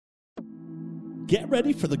Get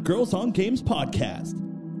ready for the Girls on Games podcast,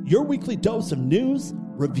 your weekly dose of news,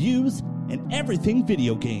 reviews, and everything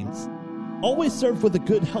video games. Always served with a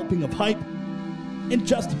good helping of hype and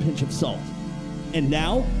just a pinch of salt. And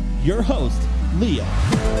now, your host, Leah.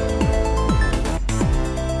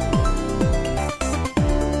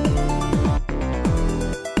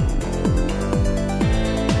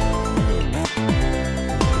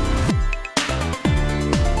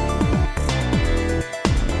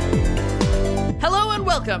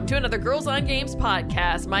 Welcome to another Girls on Games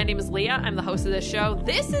podcast. My name is Leah. I'm the host of this show.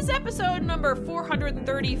 This is episode number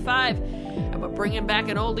 435. And we're bringing back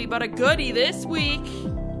an oldie but a goodie this week.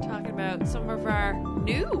 Talking about some of our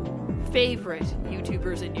new favorite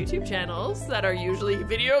YouTubers and YouTube channels that are usually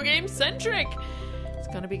video game centric. It's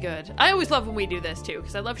going to be good. I always love when we do this too,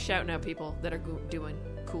 because I love shouting out people that are doing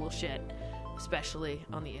cool shit, especially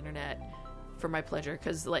on the internet, for my pleasure,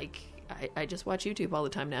 because I just watch YouTube all the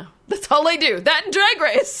time now. That's all I do. That and Drag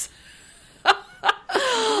Race.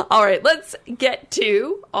 All right, let's get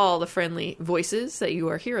to all the friendly voices that you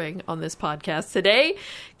are hearing on this podcast today.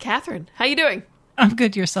 Catherine, how you doing? I'm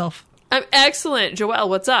good. Yourself? I'm excellent. Joelle,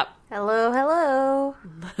 what's up? Hello, hello.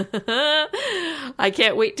 I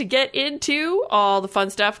can't wait to get into all the fun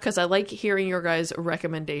stuff because I like hearing your guys'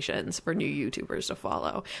 recommendations for new YouTubers to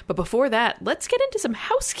follow. But before that, let's get into some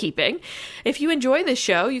housekeeping. If you enjoy this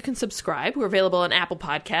show, you can subscribe. We're available on Apple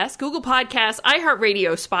Podcasts, Google Podcasts,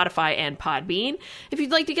 iHeartRadio, Spotify, and Podbean. If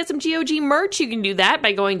you'd like to get some GOG merch, you can do that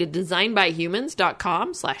by going to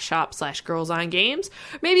designbyhumans.com/shop/girlsongames.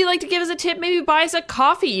 Maybe you'd like to give us a tip, maybe buy us a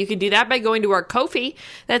coffee. You can do that by going to our Ko-fi.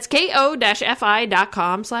 That's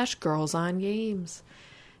ko-fi.com/girlsongames.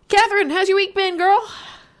 Catherine, how's your week been, girl?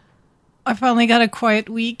 I finally got a quiet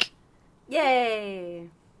week. Yay.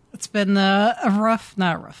 It's been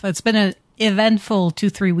it's been an eventful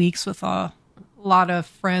 2-3 weeks with a lot of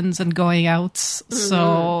friends and going outs. Mm-hmm.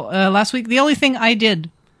 So last week, the only thing I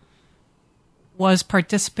did was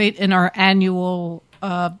participate in our annual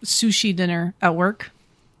sushi dinner at work.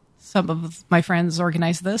 Some of my friends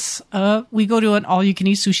organize this. We go to an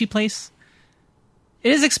all-you-can-eat sushi place.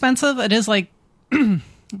 It is expensive. It is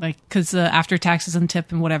because after taxes and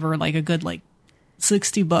tip and whatever, like a good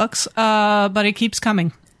 $60. But it keeps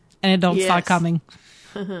coming, and it don't stop coming.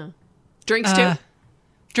 Drinks too.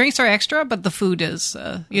 Drinks are extra, but the food is.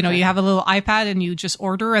 You have a little iPad and you just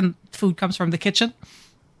order, and food comes from the kitchen.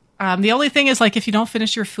 The only thing is, if you don't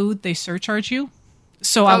finish your food, they surcharge you.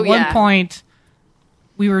 So at one point,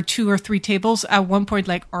 we were 2 or 3 tables. At one point,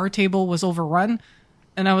 our table was overrun.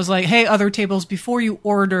 And I was like, hey, other tables, before you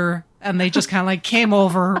order. And they just kind of came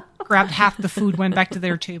over, grabbed half the food, went back to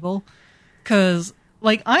their table. Because,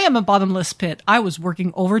 I am a bottomless pit. I was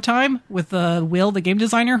working overtime with Will, the game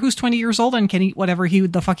designer, who's 20 years old and can eat whatever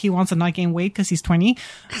the fuck he wants and not gain weight because he's 20.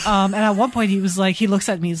 And at one point, he was he looks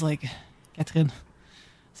at me, he's like, Catherine,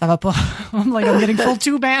 ça va pas? I'm like, I'm getting full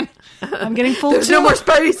too, man. I'm getting full There's too. no more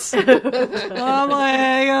space. I'm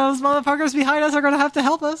like, those motherfuckers behind us are going to have to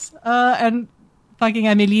help us. And fucking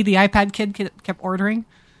Amelie, the iPad kid, kept ordering.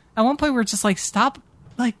 At one point, we were just stop.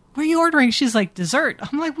 What are you ordering? She's like, dessert.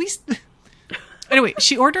 I'm like, Anyway,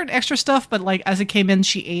 she ordered extra stuff, but as it came in,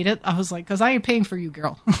 she ate it. I was like, because I ain't paying for you,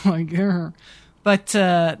 girl. Yeah. But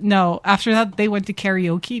no, after that, they went to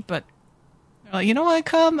karaoke. But they're like, you know what,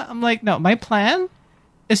 come? I'm like, no, my plan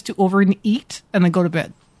is to overeat and then go to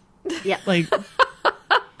bed. Yeah.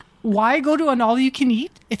 Why go to an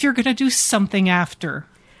all-you-can-eat if you're going to do something after?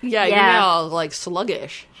 Yeah, you're now,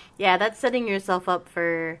 sluggish. Yeah, that's setting yourself up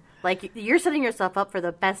for, you're setting yourself up for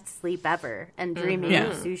the best sleep ever and dreaming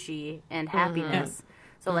of sushi and happiness.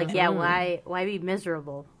 So, why be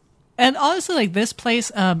miserable? And honestly, this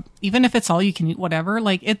place, even if it's all-you-can-eat, whatever,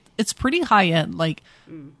 it's pretty high-end.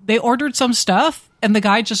 They ordered some stuff, and the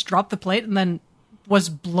guy just dropped the plate and then was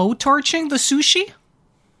blowtorching the sushi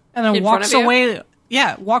and then walks away.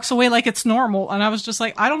 Yeah, walks away like it's normal. And I was just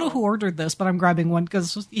like, I don't know who ordered this, but I'm grabbing one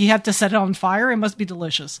because he had to set it on fire. It must be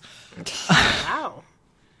delicious. Wow.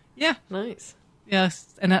 Yeah. Nice.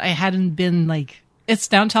 Yes. And I hadn't been it's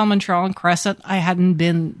downtown Montreal and Crescent. I hadn't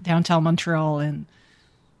been downtown Montreal in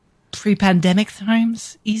pre-pandemic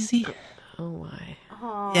times. Easy. Oh, my.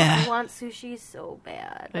 Oh, yeah. I want sushi so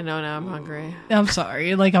bad. I know, now I'm hungry. I'm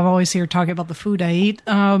sorry. I'm always here talking about the food I eat.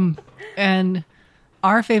 And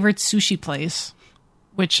our favorite sushi place,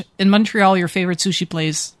 which in Montreal, your favorite sushi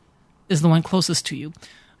place is the one closest to you.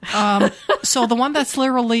 So the one that's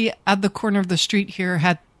literally at the corner of the street here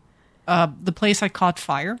had the place had caught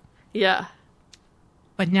fire. Yeah.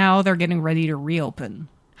 But now they're getting ready to reopen.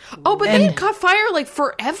 Oh, but they had caught fire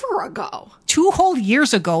forever ago. 2 whole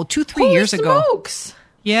years ago, 3 years ago. Smokes.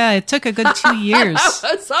 Yeah, it took a good 2 years.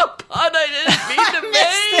 That was a pun I didn't mean to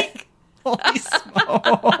make. Holy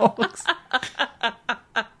smokes.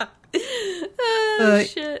 Oh,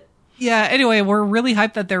 shit. Yeah, anyway, we're really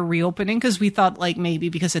hyped that they're reopening because we thought like maybe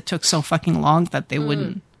because it took so fucking long that they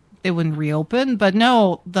wouldn't reopen. But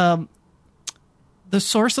no, the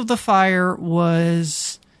source of the fire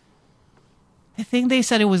was, I think they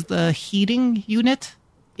said it was the heating unit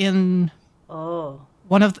in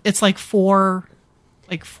one of, it's like four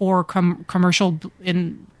commercial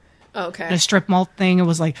in a strip mall thing. It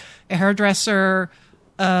was like a hairdresser,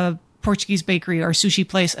 a Portuguese bakery, or sushi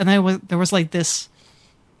place, and there was like this.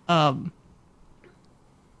 It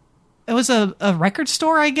was a record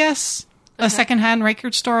store, I guess, a secondhand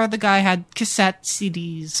record store. The guy had cassette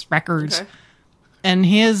CDs, records, and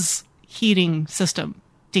his heating system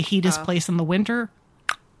to heat his place in the winter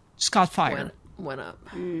just caught fire. Went up.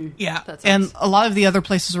 Yeah, and a lot of the other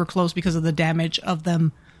places were closed because of the damage of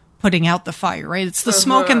them putting out the fire. Right, it's the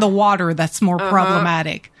smoke and the water that's more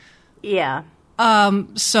problematic. Yeah.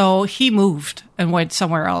 So he moved and went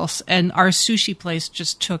somewhere else, and our sushi place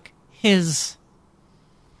just took his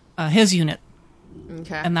unit.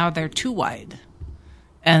 Okay. And now they're too wide.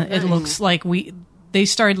 And it looks like they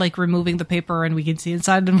started like removing the paper and we can see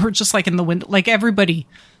inside, and we're just like in the window, like everybody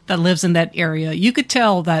that lives in that area. You could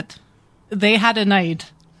tell that they had a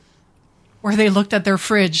night where they looked at their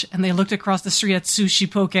fridge and they looked across the street at Sushi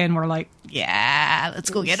Poke and were like, yeah, let's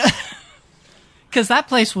go get it. Because that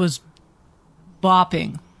place was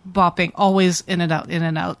bopping, always in and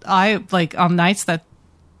out. I, like, on nights that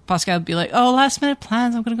Pascal would be like, oh, last minute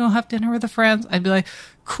plans, I'm going to go have dinner with a friend. I'd be like,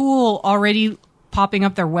 cool, already popping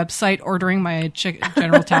up their website, ordering my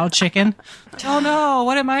General Tao chicken. Oh, no,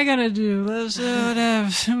 what am I going to do? Let's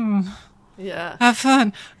have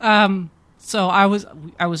fun. So I was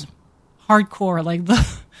hardcore, like,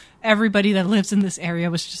 everybody that lives in this area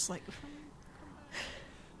was just like,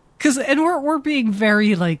 and we're being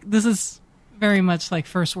very, like, this is very much like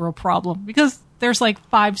first world problem because there's like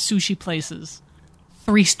 5 sushi places,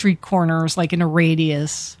 3 street corners, like in a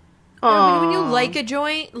radius. When you like a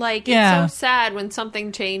joint, like it's so sad when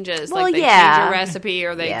something changes. Well, like they change a recipe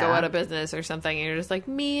or they go out of business or something, and you're just like,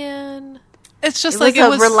 man. It's just it was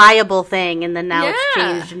a reliable thing, and then now it's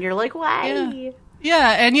changed, and you're like, why?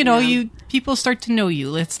 Yeah, and you know, people start to know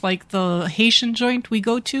you. It's like the Haitian joint we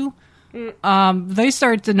go to. They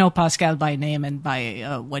started to know Pascal by name and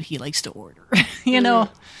by what he likes to order. You know,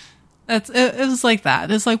 it was like that.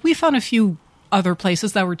 It's like we found a few other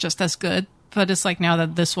places that were just as good, but it's like now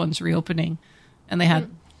that this one's reopening, and they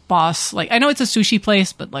had Boss. Like I know it's a sushi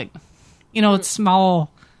place, but like, you know, it's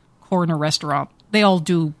small corner restaurant. They all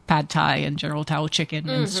do pad thai and General Tao chicken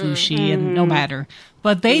and sushi and no matter.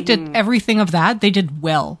 But they did everything of that. They did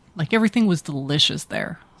well. Like everything was delicious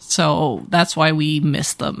there. So that's why we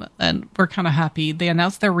missed them. And we're kind of happy. They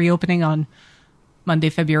announced their reopening on Monday,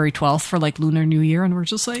 February 12th for like Lunar New Year. And we're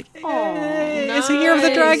just like, hey, it's a Year of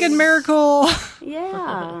the Dragon miracle.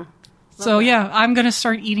 Yeah. So yeah, I'm going to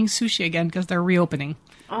start eating sushi again because they're reopening.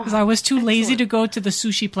 Because I was too lazy to go to the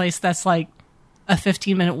sushi place that's like a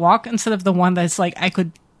 15-minute walk instead of the one that's like I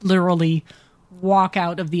could literally walk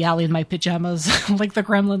out of the alley in my pajamas like the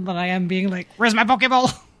gremlin that I am, being like, where's my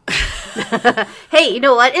Pokeball? Hey, you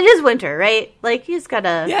know what? It is winter, right? Like, you just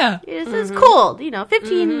gotta... Yeah. It's cold. You know,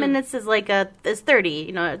 15 minutes is like is 30.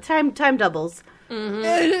 You know, time doubles.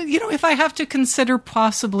 You know, if I have to consider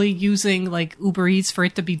possibly using, like, Uber Eats for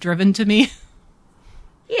it to be driven to me.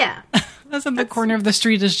 Yeah. That's in the corner of the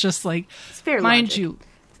street is just like... It's fair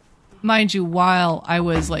Mind you, while I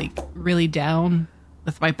was, like, really down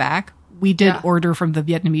with my back, we did order from the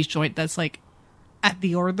Vietnamese joint that's, like, at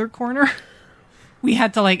the order corner. We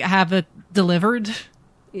had to, like, have it delivered.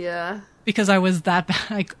 Yeah. Because I was that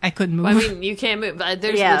bad. I couldn't move. Well, I mean, you can't move. But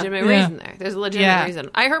there's a legitimate reason there. There's a legitimate reason.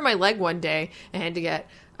 I hurt my leg one day and had to get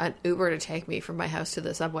an Uber to take me from my house to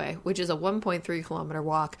the subway, which is a 1.3 kilometer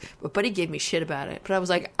walk. But Buddy gave me shit about it. But I was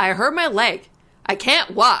like, I hurt my leg. I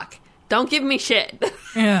can't walk. Don't give me shit.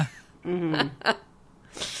 Yeah. Like,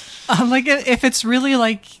 if it's really,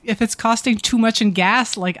 like, if it's costing too much in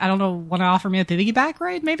gas, like, I don't know, want to offer me a piggyback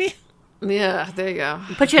ride, maybe? Yeah, there you go.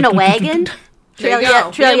 Put you in a wagon? Trail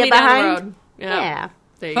you behind? The road. Yeah.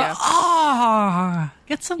 There you go.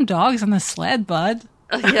 Get some dogs on the sled, bud.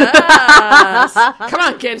 Yes. Come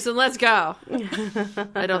on, Gibson, let's go.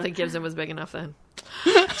 I don't think Gibson was big enough then.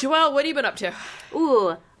 Joelle, what have you been up to?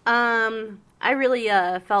 Ooh, I really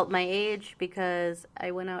felt my age because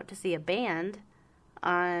I went out to see a band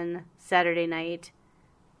on Saturday night,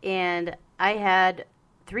 and I had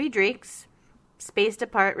 3 drinks, spaced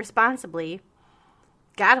apart responsibly,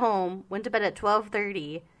 got home, went to bed at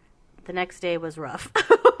 12:30. The next day was rough.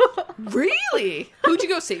 Really? Who'd you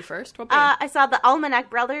go see first? What band? I saw the Almanac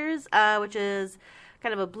Brothers, which is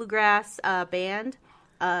kind of a bluegrass band.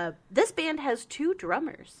 This band has 2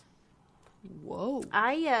 drummers. Whoa.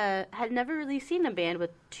 I had never really seen a band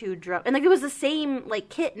with 2 drum, and like it was the same like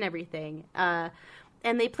kit and everything.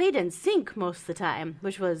 And they played in sync most of the time,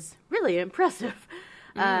 which was really impressive.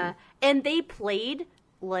 And they played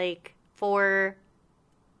like for,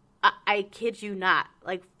 I kid you not,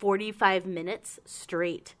 like 45 minutes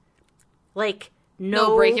straight. Like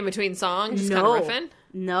No breaking between songs, just kind of riffing?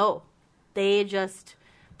 No.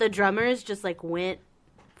 The drummers just like went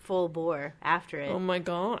full bore after it. Oh my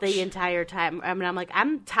gosh. The entire time. I mean, I'm like,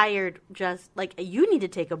 I'm tired just, like, you need to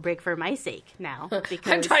take a break for my sake now.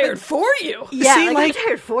 Because I'm tired for you. Yeah, See, I'm like-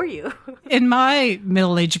 tired for you. In my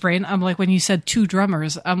middle-aged brain, I'm like, when you said 2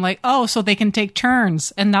 drummers, I'm like, oh, so they can take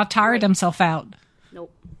turns and not tire themselves out.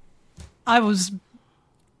 Nope. I was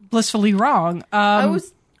blissfully wrong. I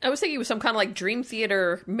was thinking it was some kind of like Dream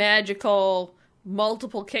Theater magical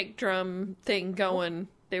multiple kick drum thing going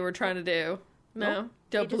they were trying to do. No?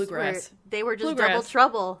 Double bluegrass. They were just Bluegrass. double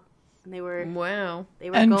trouble. And they were Wow.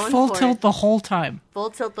 and going full for tilt it. the whole time. Full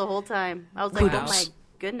tilt the whole time. I was like, Wow. oh my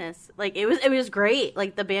goodness. Like, it was great.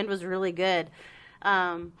 Like, the band was really good.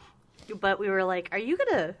 But we were like, are you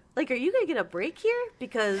gonna get a break here?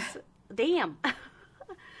 Because, damn.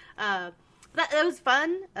 That was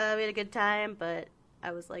fun. We had a good time, but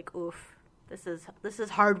I was like, oof, this is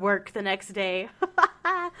hard work the next day.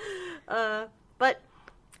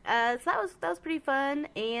 So that was pretty fun,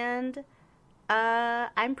 and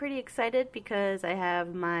I'm pretty excited because I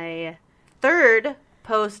have my 3rd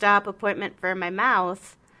post-op appointment for my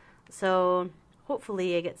mouth, so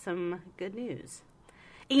hopefully I get some good news.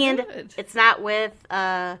 And Good. it's not with It's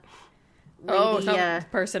not the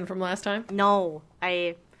person from last time? no,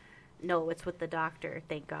 it's with the doctor,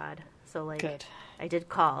 thank God. So, like, Good. I did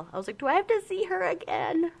call. I was like, do I have to see her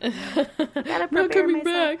again? Gotta prepare Not coming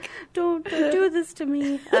myself. back. Don't do this to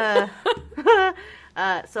me. So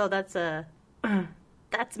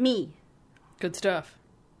that's me. Good stuff.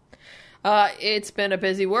 It's been a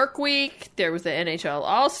busy work week. There was the NHL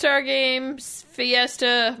All-Star Games,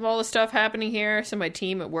 Fiesta, all the stuff happening here. So my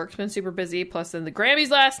team at work's been super busy. Plus then the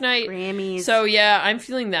Grammys last night. Grammys. So yeah, I'm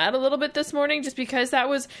feeling that a little bit this morning just because that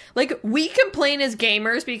was, like, we complain as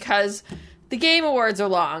gamers because the Game Awards are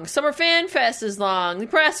long. Summer Fan Fest is long. The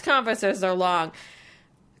press conferences are long.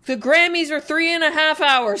 The Grammys are 3.5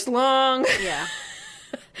 hours long. Yeah.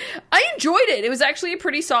 I enjoyed it. It was actually a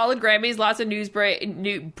pretty solid Grammys. Lots of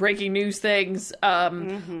breaking news things.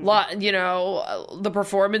 The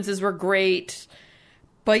performances were great.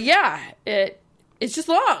 But yeah, it's just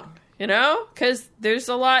long, because there's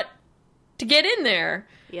a lot to get in there.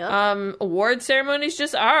 Yep. Award ceremonies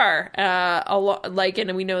just are a lot.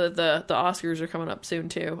 And we know that the Oscars are coming up soon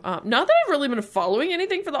too. Not that I've really been following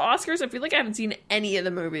anything for the Oscars. I feel like I haven't seen any of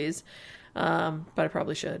the movies, but I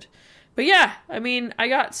probably should. But yeah, I mean, I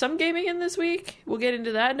got some gaming in this week. We'll get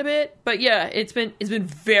into that in a bit. But yeah, it's been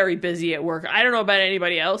very busy at work. I don't know about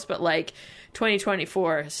anybody else, but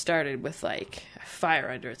 2024 started with fire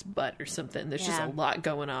under its butt or something. There's just a lot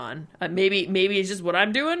going on. Maybe it's just what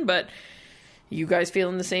I'm doing, but you guys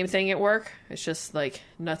feeling the same thing at work? It's just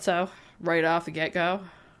nutso right off the get-go.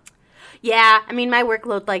 Yeah, I mean, my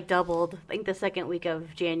workload doubled, I think the second week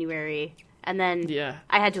of January. And then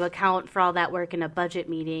I had to account for all that work in a budget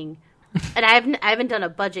meeting. And I haven't done a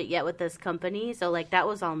budget yet with this company, so that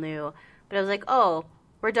was all new. But I was like, oh,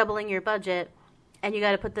 we're doubling your budget, and you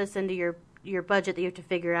got to put this into your budget that you have to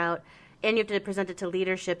figure out, and you have to present it to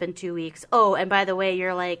leadership in 2 weeks. Oh, and by the way,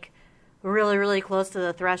 you're really, really close to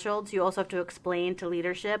the thresholds. You also have to explain to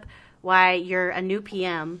leadership why you're a new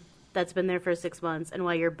PM that's been there for 6 months, and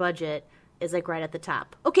why your budget is right at the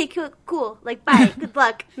top. Okay, cool. Bye. Good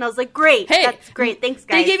luck. And I was like, great. Hey, that's great. Thanks,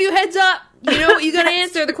 guys. They gave you heads up. You got to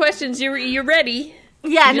answer the questions. You're ready.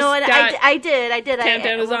 Yeah, You no, just and got- I did.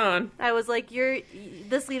 Countdown is on. I was like,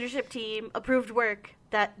 this leadership team approved work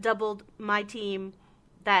that doubled my team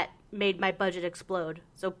that made my budget explode.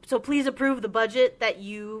 So please approve the budget that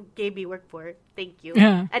you gave me work for. Thank you.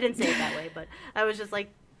 Yeah. I didn't say it that way, but I was just like,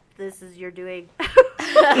 this is your doing.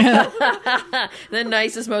 The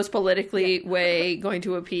nicest, most politically way going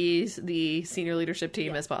to appease the senior leadership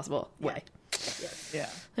team as possible way. Yeah.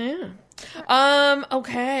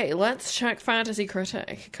 Okay, let's check Fantasy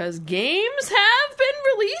Critic because games have been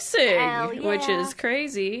releasing, Hell yeah. which is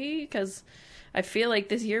crazy because I feel like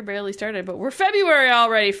this year barely started, but we're February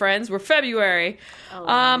already, friends. We're February.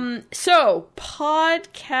 So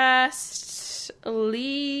Podcast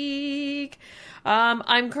League.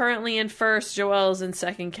 I'm currently in first. Joelle's in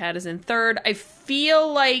second. Kat is in third. I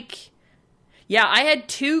feel like Yeah, I had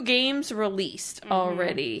 2 games released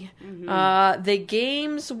already. The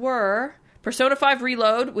games were Persona 5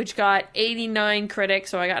 Reload, which got 89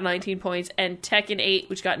 critics, so I got 19 points, and Tekken 8,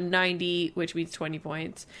 which got 90, which means 20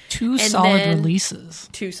 points. 2 solid releases.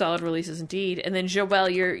 2 solid releases, indeed. And then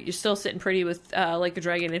Joelle, you're still sitting pretty with Like a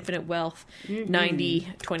Dragon Infinite Wealth,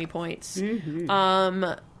 90, 20 points.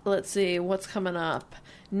 Let's see, what's coming up?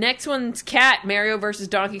 Next one's Cat, Mario vs.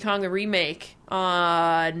 Donkey Kong, the remake.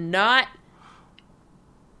 Not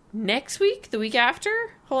next week? The week after?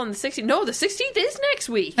 Hold on, the 16th. No, the 16th is next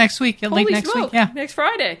week. Next week. Holy next smoke. week, yeah. Next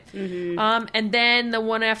Friday. And then the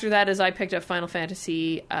one after that is I picked up Final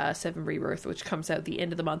Fantasy VII Rebirth, which comes out the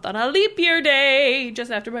end of the month on a leap year day,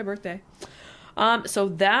 just after my birthday. So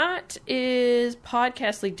that is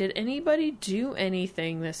Podcast League. Did anybody do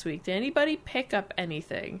anything this week? Did anybody pick up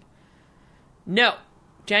anything? No.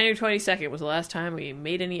 January 22nd was the last time we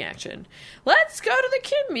made any action. Let's go to the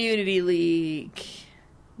Community League.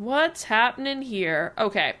 What's happening here?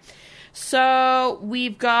 Okay. So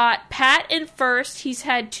we've got Pat in first. He's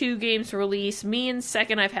had 2 games released. Me in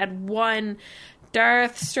second. I've had 1.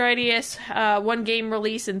 Darth Stridius, 1 game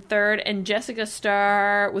release in third. And Jessica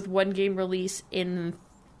Starr with 1 game release in,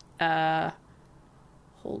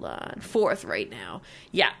 fourth right now.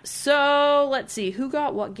 Yeah. So let's see. Who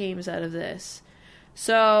got what games out of this?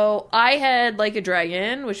 So I had Like a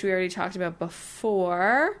Dragon, which we already talked about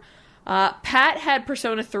before. Pat had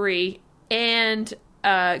Persona 3 and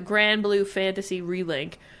Grand Blue Fantasy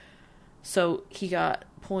Relink. So he got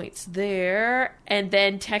points there. And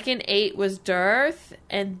then Tekken 8 was Darth.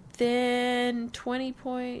 And then 20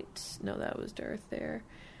 points. No, that was Darth there.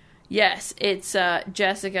 Yes, it's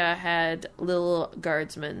Jessica had Little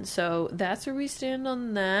Guardsman. So that's where we stand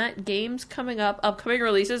on that. Games coming up, upcoming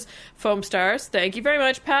releases. Foam Stars. Thank you very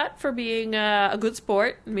much, Pat, for being a good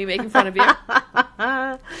sport and me making fun of you.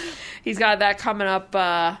 He's got that coming up.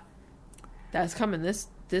 That's coming this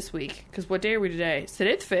week. Because what day are we today? Is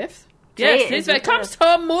today the 5th? Yes, today's it comes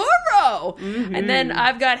tomorrow. And then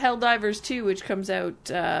I've got Helldivers 2, which comes out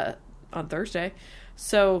on Thursday.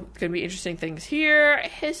 So, it's going to be interesting things here.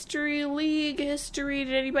 History League. Did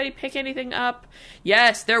anybody pick anything up?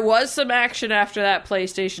 Yes, there was some action after that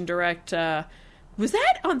PlayStation Direct. Was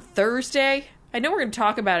that on Thursday? I know we're going to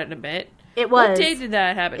talk about it in a bit. It was. What day did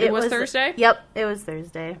that happen? It was Thursday? Yep, it was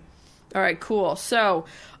Thursday. All right, cool. So,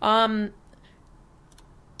 Darth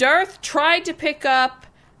tried to pick up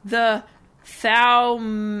the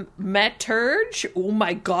Thaumaturge. Oh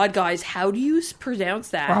my god, guys, how do you pronounce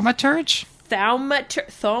that? Thaumaturge?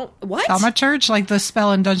 What? Thaumaturge? Like the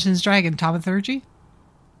spell in Dungeons & Dragons, Thaumaturgy?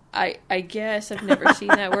 I guess I've never seen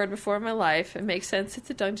that word before in my life. It makes sense. It's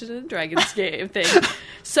a Dungeons & Dragons game thing.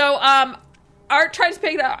 So, Art tried to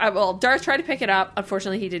pick it up. Well, Darth tried to pick it up.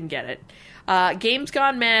 Unfortunately, he didn't get it. Games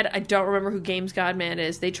Gone Mad. I don't remember who Games Gone Mad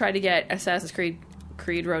is. They tried to get Assassin's Creed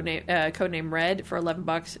Codename Red for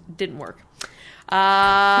 $11. Didn't work.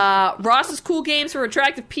 Ross's Cool Games for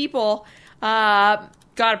Attractive People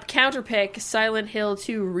got a counter pick, Silent Hill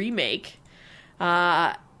 2 Remake.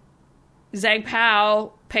 Zhang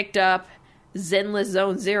Pao picked up Zenless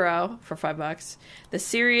Zone Zero for $5. The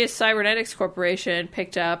Sirius Cybernetics Corporation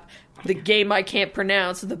picked up the game I can't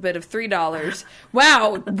pronounce with a bid of $3.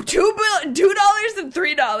 Wow, $2 and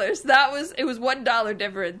 $3. It was $1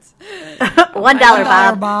 difference.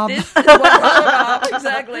 $1 Bob. This is $1 Bob,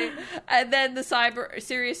 exactly. And then the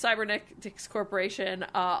Sirius Cybernetics Corporation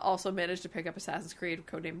also managed to pick up Assassin's Creed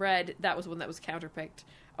Codename Red. That was one that was counterpicked,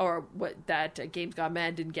 or what that Games Gone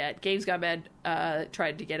Mad didn't get. Games Gone Mad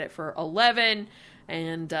tried to get it for $11.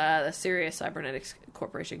 And the Sirius Cybernetics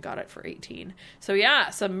Corporation got it for $18. So yeah,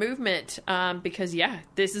 some movement. Because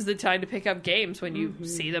this is the time to pick up games when you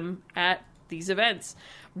see them at these events.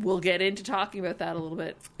 We'll get into talking about that a little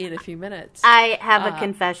bit in a few minutes. I have a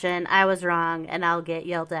confession. I was wrong, and I'll get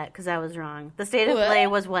yelled at because I was wrong. The State of Play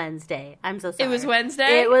was Wednesday. I'm so sorry. It was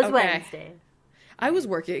Wednesday? It was Wednesday. I was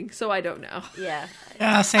working, so I don't know. Yeah.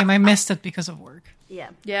 Same. I missed it because of work.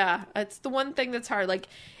 Yeah. Yeah, it's the one thing that's hard. Like,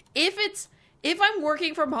 if I'm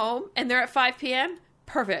working from home and they're at 5 p.m.,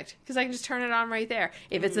 perfect, because I can just turn it on right there.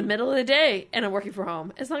 If it's the middle of the day and I'm working from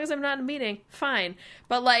home, as long as I'm not in a meeting, fine.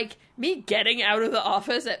 But, like, me getting out of the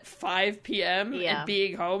office at 5 p.m. and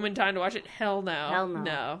being home in time to watch it, hell no. Hell no.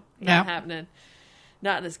 No, not happening.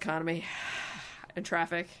 Not in this economy. And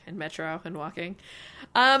traffic and metro and walking.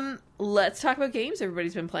 Let's talk about games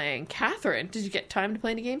everybody's been playing. Catherine, did you get time to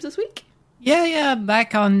play any games this week? Yeah,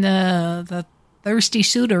 back on the Thirsty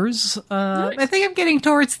Suitors. Nice. I think I'm getting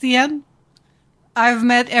towards the end. I've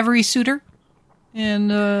met every suitor,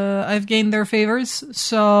 and I've gained their favors,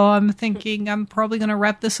 so I'm thinking I'm probably going to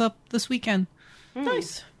wrap this up this weekend.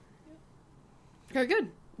 Nice. Very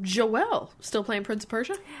good. Joelle, still playing Prince of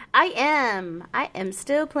Persia? I am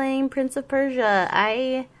still playing Prince of Persia.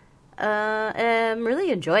 I am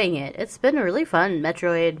really enjoying it. It's been a really fun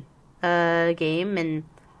Metroid game, and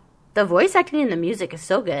the voice acting and the music is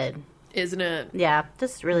so good. Isn't it? Yeah,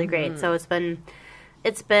 just really great. So it's been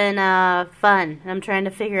fun. I'm trying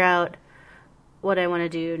to figure out what I want to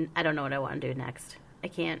do. I don't know what I want to do next. I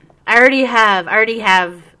can't. I already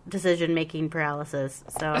have decision-making paralysis.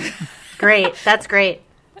 So great. That's great.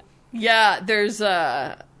 Yeah, there's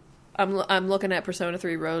I'm looking at Persona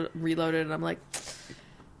 3 Reloaded, and I'm like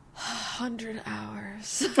 100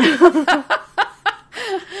 hours.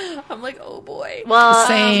 I'm like, oh boy. Well,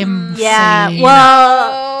 same. Yeah. Same.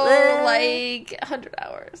 Well, like 100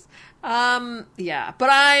 hours. Yeah, but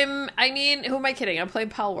I mean, who am I kidding? I'm playing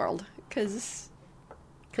Pal World because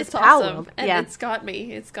it's awesome, and it's got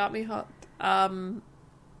me hooked. I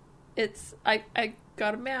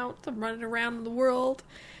got a mount. I'm running around the world,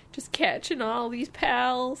 just catching all these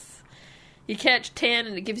pals. You catch 10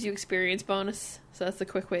 and it gives you experience bonus. So that's the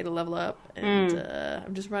quick way to level up. And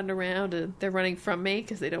I'm just running around and they're running from me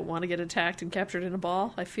because they don't want to get attacked and captured in a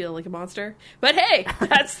ball. I feel like a monster. But hey,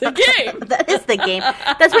 that's the game. That is the game.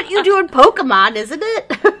 That's what you do in Pokemon, isn't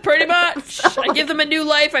it? Pretty much. I give them a new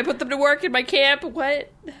life. I put them to work in my camp.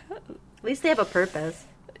 What? At least they have a purpose.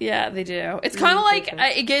 Yeah, they do. It's kind of like,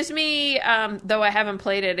 it gives me, though I haven't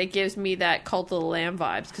played it, it gives me that Cult of the Lamb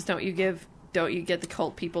vibes. Because don't you get the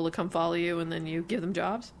cult people to come follow you and then you give them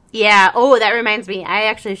jobs? Yeah. Oh, that reminds me. I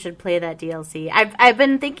actually should play that DLC. I've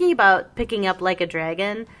been thinking about picking up Like a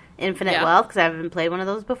Dragon, Infinite Wealth, because I haven't played one of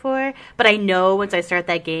those before. But I know once I start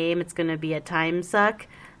that game, it's going to be a time suck.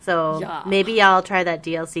 So maybe I'll try that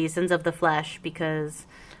DLC, Sins of the Flesh, because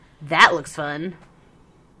that looks fun.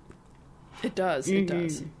 It does. It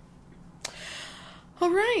does. All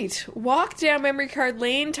right, walk down memory card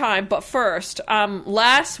lane time. But first,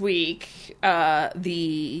 last week,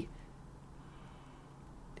 the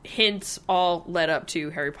hints all led up to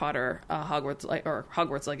Harry Potter,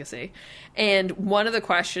 Hogwarts Legacy, and one of the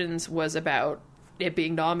questions was about it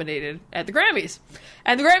being nominated at the Grammys,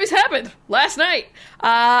 and the Grammys happened last night,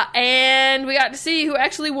 and we got to see who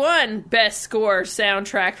actually won Best Score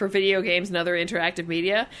Soundtrack for Video Games and Other Interactive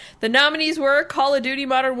Media. The nominees were Call of Duty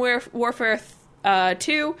Modern Warfare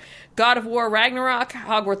 2, God of War Ragnarok,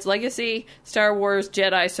 Hogwarts Legacy, Star Wars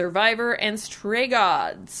Jedi Survivor, and Stray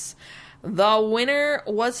Gods. The winner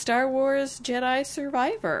was Star Wars Jedi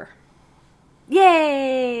Survivor.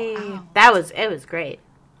 Yay! Wow. It was great.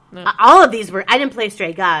 No. All of these were, I didn't play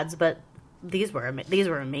Stray Gods, but these were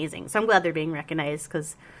amazing. So I'm glad they're being recognized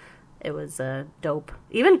because it was dope.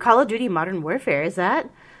 Even Call of Duty Modern Warfare, is that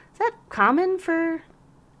common for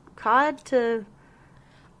COD to...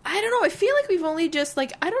 I don't know. I feel like we've only just, I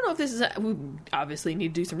don't know if this is... we obviously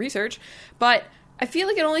need to do some research, but I feel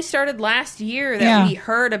like it only started last year that we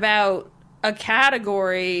heard about a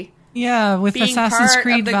category... Yeah, with being Assassin's part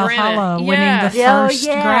Creed of the Valhalla Grammy. winning the first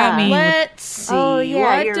Grammy. Let's see. You're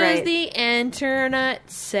what does right. the internet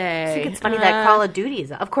say? I think it's funny that Call of Duty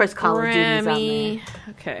is... Of course Call of Duty is on there.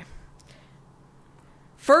 Okay.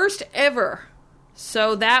 First ever.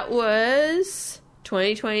 So that was...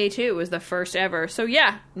 2022 was the first ever. So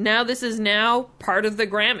yeah, now this is now part of the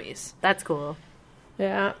Grammys. That's cool.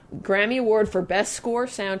 Yeah. Grammy Award for Best Score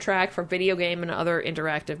Soundtrack for Video Game and Other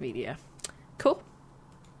Interactive Media. Cool.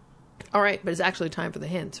 All right, but it's actually time for the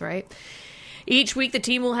hints, right? Each week the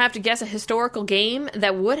team will have to guess a historical game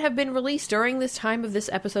that would have been released during this time of this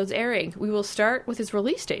episode's airing. We will start with its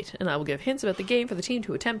release date, and I will give hints about the game for the team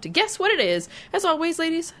to attempt to guess what it is. As always,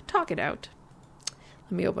 ladies, talk it out.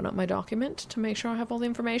 Let me open up my document to make sure I have all the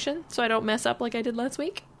information so I don't mess up like I did last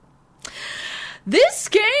week. This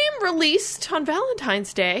game released on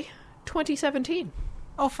Valentine's Day, 2017.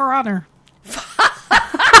 Oh, For Honor.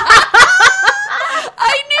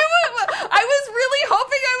 I knew it! I was really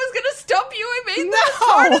hoping I was going to stump you and make that as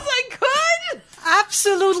hard as I could!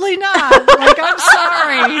 Absolutely not. Like, I'm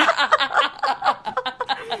sorry.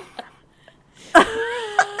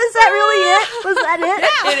 Is that really it? Was that it?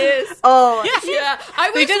 Yeah, it is. Oh, Yeah. I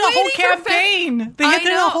was They did a whole waiting for campaign. They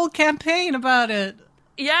did a whole campaign about it.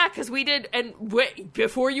 Yeah, because we did, and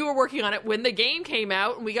before you were working on it, when the game came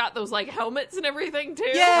out, and we got those, helmets and everything,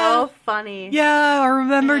 too. Yeah. so funny. Yeah, I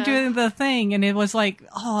remember doing the thing, and it was like,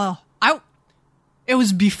 it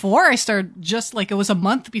was before I started, it was a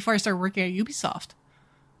month before I started working at Ubisoft.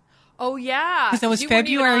 Oh, yeah. Because it was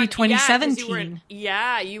February 2017.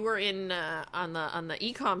 You were in, on the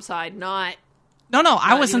e-com side, not... No,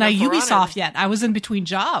 I wasn't at even a For Ubisoft Honor. yet. I was in between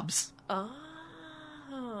jobs. Oh.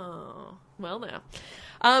 Well, now.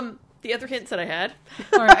 The other hints that I had.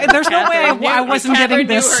 All right. There's no way I wasn't getting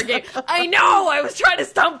this. I know. I was trying to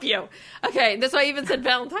stump you. Okay, that's why I even said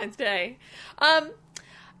Valentine's Day.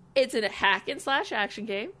 It's a hack and slash action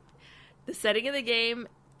game. The setting of the game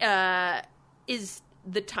is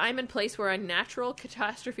the time and place where a natural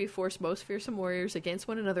catastrophe forced most fearsome warriors against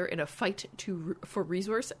one another in a fight for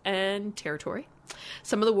resource and territory.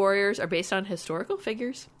 Some of the warriors are based on historical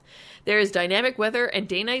figures. There is dynamic weather and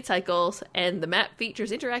day-night cycles, and the map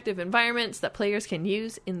features interactive environments that players can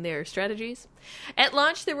use in their strategies. At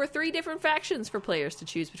launch, there were 3 different factions for players to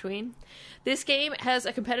choose between. This game has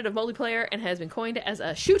a competitive multiplayer and has been coined as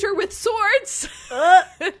a shooter with swords.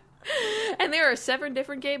 And there are 7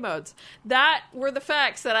 different game modes. That were the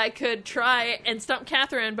facts that I could try and stump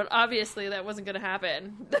Catherine, but obviously that wasn't going to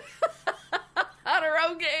happen. On her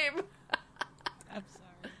own game.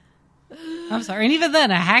 I'm sorry. And even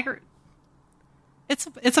then, a hacker...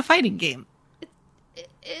 It's a fighting game.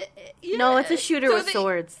 Yeah. No, it's a shooter with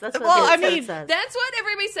swords. That's what it says. That's what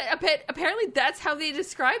everybody said. Apparently, that's how they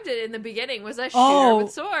described it in the beginning, was a shooter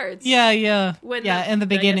with swords. Yeah. In the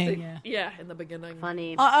beginning. In the beginning.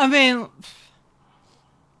 Funny. I mean,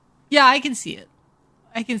 yeah, I can see it.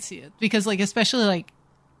 Because, like, especially, like,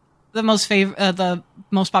 the most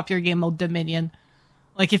popular game mode, Dominion.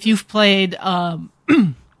 Like, if you've played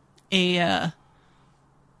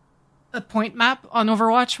a point map on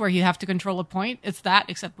Overwatch where you have to control a point, it's that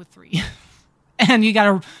except with 3. And you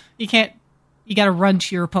gotta run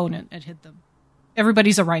to your opponent and hit them.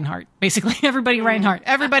 Everybody's a Reinhardt, basically. Everybody Reinhardt.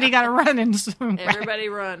 Everybody gotta run and swim. Everybody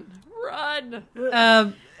run.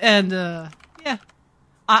 Yeah.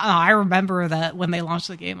 I remember that when they launched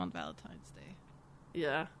the game on Valentine's Day.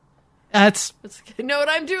 Yeah. You know what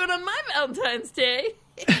I'm doing on my Valentine's Day?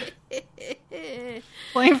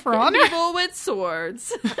 Playing For Honor? People with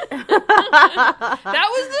swords. That's what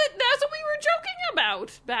we were joking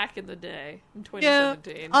about back in the day in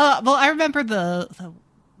 2017. Yeah. Well, I remember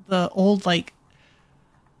the old, like,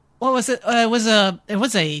 what was it? It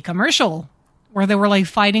was a commercial where they were like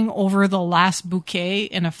fighting over the last bouquet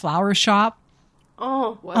in a flower shop.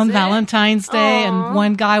 Oh, on Valentine's Day, and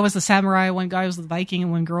one guy was the samurai, one guy was the Viking,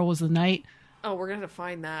 and one girl was the knight. Oh, we're gonna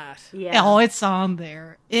find that. Yeah. Oh, it's on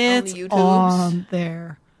there. It's on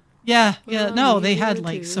there. Yeah. No, they had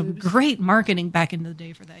like some great marketing back in the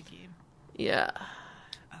day for that game. Yeah.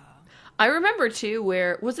 I remember too.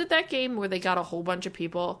 Was it that game where they got a whole bunch of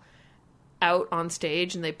people out on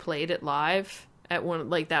stage and they played it live at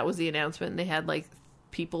one? Like that was the announcement. And they had like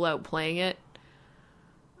people out playing it.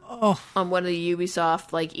 Oh. On one of the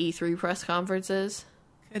Ubisoft like E3 press conferences.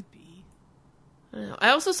 Could be. I don't know. I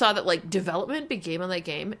also saw that like development began on that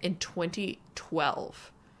game in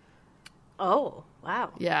 2012. Oh, wow.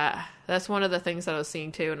 Yeah, that's one of the things that I was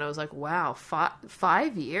seeing too, and I was like, wow,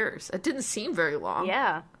 5 years. It didn't seem very long.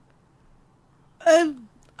 Yeah.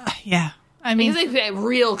 Yeah. I mean, like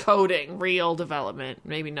real coding, real development,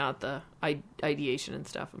 maybe not the ideation and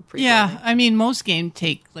stuff. Yeah, I mean, most games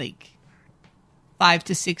take like 5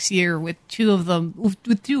 to 6 years, with two of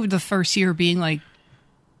the first year being like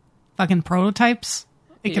fucking prototypes,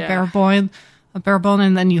 like a bare bone,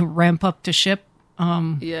 and then you ramp up to ship.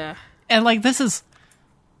 Yeah, and like this is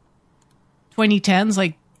 2010s,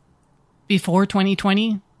 like before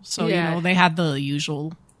 2020, so you know they had the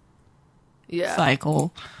usual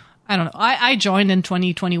cycle. I don't know. I joined in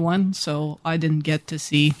 2021, so I didn't get to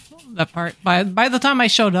see that part. By the time I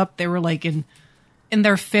showed up, they were like in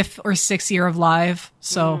their 5th or 6th year of live.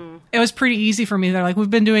 So it was pretty easy for me. They're like, we've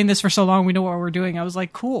been doing this for so long. We know what we're doing. I was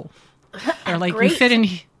like, cool. They're like, you fit in,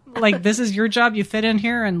 like, this is your job. You fit in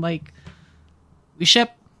here. And like, we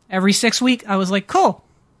ship every 6 weeks. I was like, cool.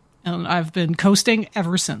 And I've been coasting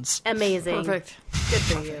ever since. Amazing. Perfect. Good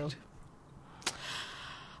for you.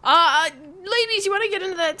 Ladies, you want to get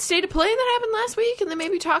into that state of play that happened last week and then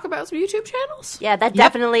maybe talk about some YouTube channels? Yeah, that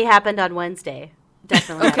definitely happened on Wednesday.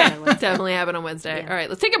 Definitely happened on Wednesday. Yeah. All right,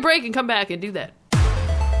 let's take a break and come back and do that.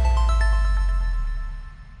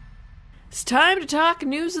 It's time to talk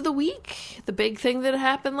news of the week. The big thing that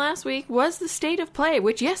happened last week was the state of play,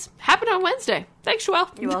 which, yes, happened on Wednesday. Thanks,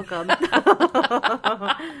 Joelle. You're welcome. Not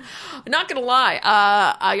going to lie,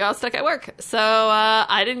 I got stuck at work, so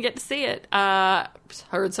I didn't get to see it.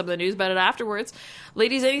 Heard some of the news about it afterwards.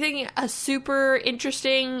 Ladies, anything super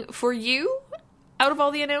interesting for you out of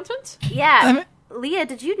all the announcements? Yeah. Leah,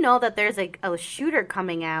 did you know that there's a shooter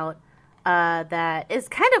coming out that is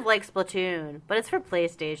kind of like Splatoon, but it's for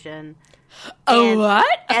PlayStation? Oh,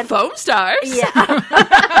 what? And Foam Stars? Yeah.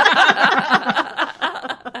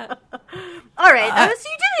 All right. So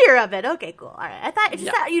you did hear of it. Okay, cool. All right. I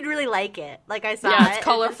thought you'd really like it. Like I saw it. Yeah, it's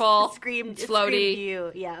colorful. It screamed floaty.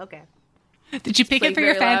 You. Yeah, okay. Did you pick it played for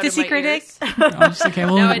your very loud in fantasy my critic? ears. Okay,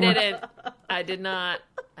 No, I didn't. I did not.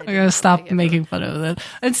 I'm going to stop making fun of it.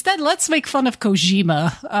 Instead, let's make fun of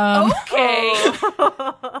Kojima.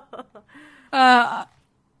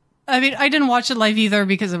 I mean, I didn't watch it live either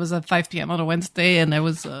because it was at 5 p.m. on a Wednesday and I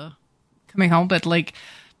was coming home. But, like,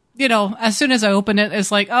 you know, as soon as I open it,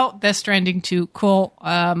 it's like, oh, Death Stranding 2. Cool.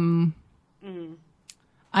 I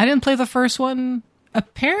didn't play the first one.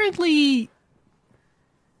 Apparently,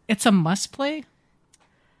 it's a must play.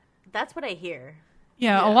 That's what I hear.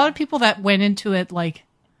 Yeah, a lot of people that went into it, like,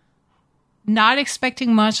 not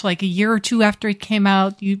expecting much, like a year or two after it came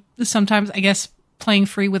out, you sometimes, I guess, playing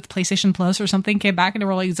free with PlayStation Plus or something, came back and they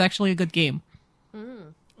were like, it's actually a good game.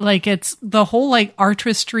 Like, it's the whole, like,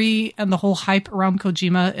 artistry and the whole hype around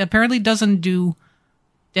Kojima apparently doesn't do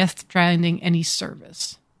Death Stranding any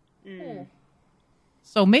service.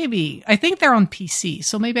 So maybe, I think they're on PC,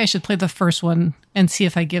 so maybe I should play the first one and see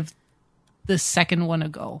if I give the second one a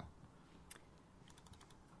go.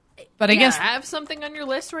 But I guess... have something on your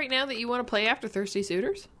list right now that you want to play after Thirsty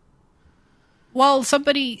Suitors? Well,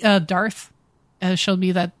 somebody, Darth, showed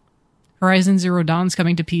me that Horizon Zero Dawn's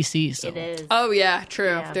coming to PC. So. It is. Oh, yeah, true.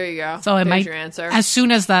 Yeah. There you go. So I There's might, your answer. as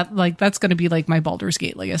soon as that, like, that's going to be like my Baldur's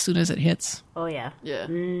Gate, like, as soon as it hits. Oh, yeah. Yeah.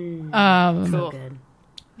 So Cool. good.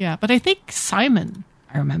 Yeah, but I think Simon,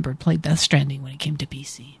 I remember, played Death Stranding when it came to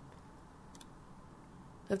PC.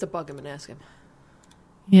 I have to bug him and ask him.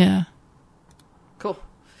 Yeah. Cool.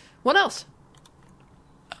 What else?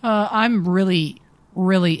 I'm really,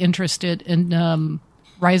 really interested in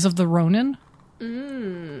Rise of the Ronin.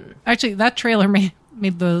 Actually, that trailer made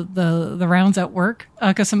the rounds at work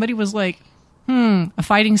because somebody was like, a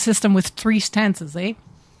fighting system with 3 stances, eh?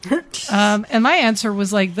 And my answer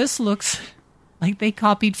was like, this looks like they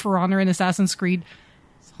copied For Honor and Assassin's Creed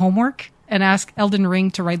homework and asked Elden Ring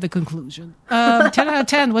to write the conclusion. 10 out of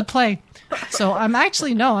 10 would play. So I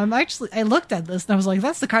looked at this and I was like,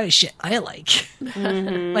 that's the kind of shit I like.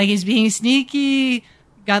 Like, he's being sneaky,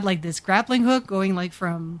 got like this grappling hook going like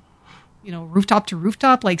from, you know, rooftop to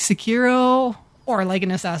rooftop, like Sekiro, or like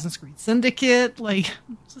an Assassin's Creed Syndicate. Like,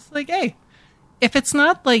 just like, hey, if it's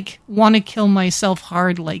not like want to kill myself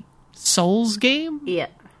hard, like Souls game, Yeah.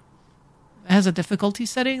 it has a difficulty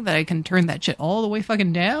setting that I can turn that shit all the way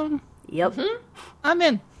fucking down, Yep. I'm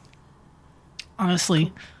in.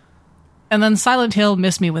 Honestly. And then Silent Hill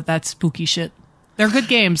missed me with that spooky shit. They're good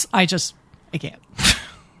games. I can't.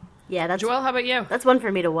 Yeah, that's Joelle, how about you? That's one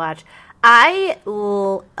for me to watch.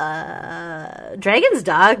 Dragon's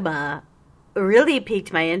Dogma really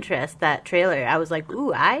piqued my interest, that trailer. I was like,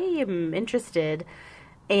 ooh, I am interested.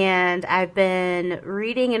 And I've been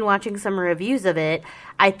reading and watching some reviews of it.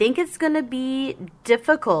 I think it's going to be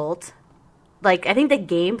difficult. Like, I think the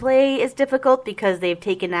gameplay is difficult because they've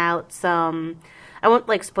taken out some... I won't,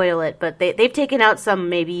 like, spoil it, but they've taken out some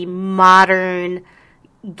maybe modern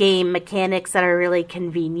game mechanics that are really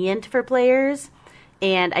convenient for players.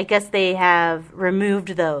 And I guess they have removed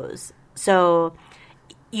those. So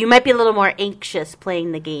you might be a little more anxious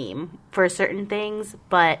playing the game for certain things,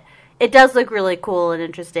 but it does look really cool and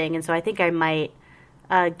interesting, and so I think I might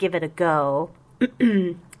give it a go.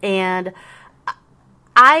 And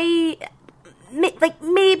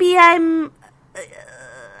maybe I'm,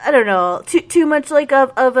 I don't know, too much like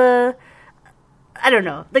of a, I don't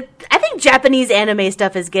know. Like, I think Japanese anime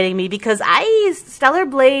stuff is getting me because Stellar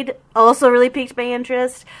Blade also really piqued my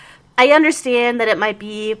interest. I understand that it might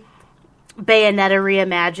be Bayonetta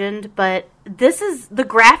reimagined, but the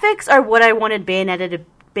graphics are what I wanted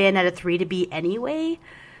Bayonetta 3 to be anyway.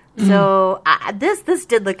 So this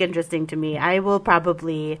did look interesting to me. I will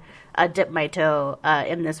probably dip my toe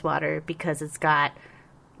in this water because it's got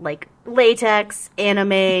like latex,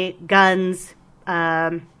 anime, guns,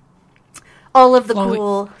 all of the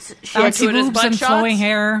cool shit. Bouncy boobs and flowing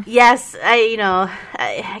hair. Yes,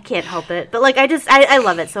 I can't help it. But like, I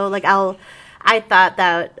love it. So like, I thought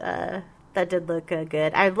that that did look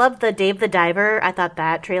good. I love the Dave the Diver. I thought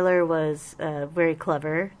that trailer was very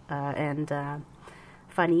clever and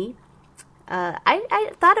funny.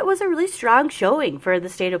 I thought it was a really strong showing for the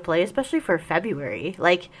State of Play, especially for February.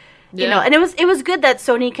 Like, you know, and it was good that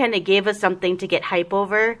Sony kind of gave us something to get hype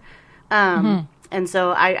over. And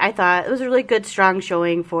so I thought it was a really good, strong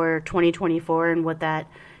showing for 2024 and what that,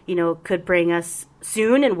 could bring us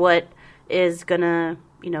soon and what is going to,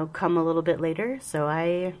 come a little bit later. So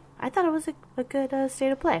I thought it was a good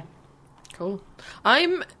State of Play. Cool.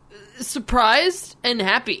 I'm surprised and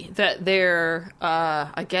happy that there,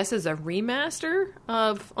 I guess, is a remaster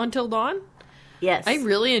of Until Dawn. Yes. I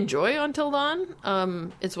really enjoy Until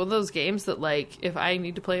Dawn. It's one of those games that, like, if I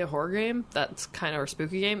need to play a horror game, that's kind of, or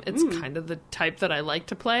spooky game, it's kind of the type that I like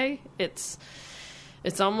to play. It's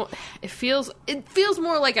almost, it feels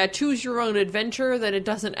more like a choose your own adventure than it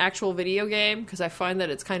does an actual video game, because I find that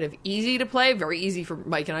it's kind of easy to play, very easy for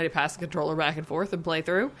Mike and I to pass the controller back and forth and play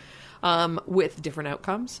through, with different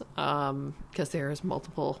outcomes, because there's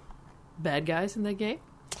multiple bad guys in that game,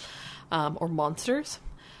 or monsters.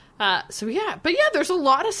 But yeah, there's a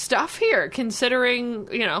lot of stuff here, considering,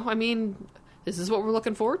 this is what we're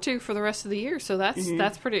looking forward to for the rest of the year. So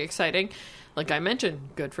that's pretty exciting. Like I mentioned,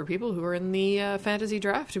 good for people who are in the fantasy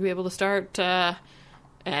draft to be able to start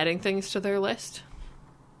adding things to their list.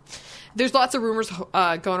 There's lots of rumors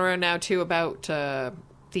going around now, too, about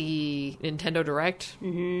the Nintendo Direct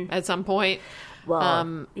at some point.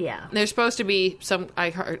 Well, yeah. There's supposed to be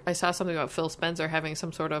I saw something about Phil Spencer having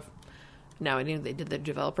some sort of, now I knew they did the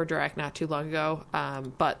developer direct not too long ago,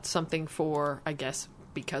 but something for, I guess,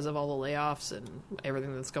 because of all the layoffs and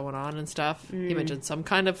everything that's going on and stuff. He mentioned some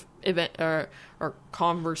kind of event or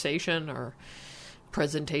conversation or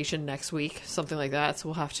presentation next week, something like that. So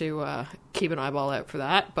we'll have to keep an eyeball out for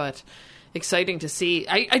that. But exciting to see.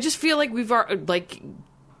 I just feel like we've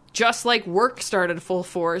just like work started full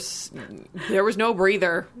force, there was no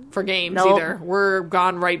breather for games either. We're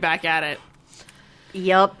gone right back at it.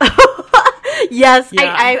 Yep. Yes,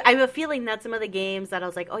 Yeah. I have a feeling that some of the games that I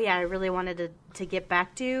was like, oh yeah, I really wanted to get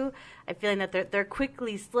back to, I'm feeling that they're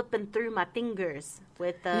quickly slipping through my fingers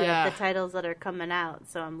with the titles that are coming out.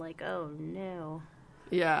 So I'm like, oh no.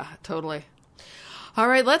 Yeah, totally. All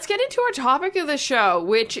right, let's get into our topic of the show,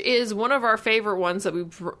 which is one of our favorite ones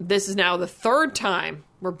that this is now the third time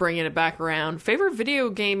we're bringing it back around. Favorite video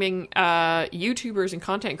gaming YouTubers and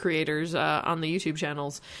content creators on the YouTube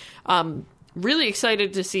channels. Really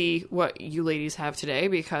excited to see what you ladies have today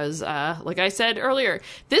because, like I said earlier,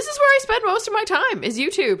 this is where I spend most of my time, is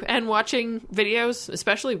YouTube and watching videos,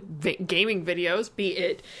 especially gaming videos, be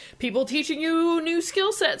it people teaching you new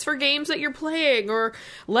skill sets for games that you're playing, or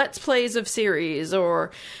let's plays of series,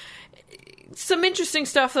 or some interesting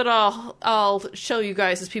stuff that I'll show you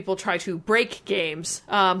guys as people try to break games,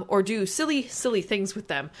 or do silly things with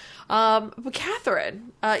them. But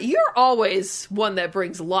Catherine, you're always one that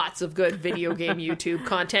brings lots of good video game YouTube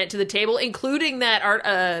content to the table, including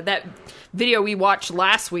that video we watched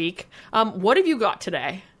last week. What have you got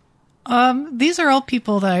today? These are all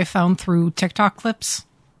people that I found through TikTok clips.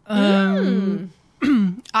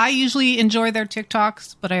 I usually enjoy their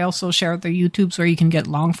TikToks, but I also share their YouTubes where you can get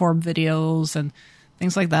long form videos and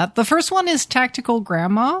things like that. The first one is Tactical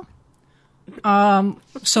Grandma.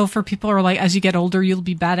 So for people who are like, as you get older, you'll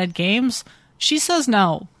be bad at games. She says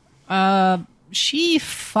no. She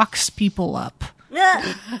fucks people up.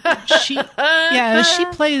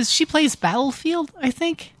 She plays Battlefield, I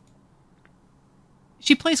think.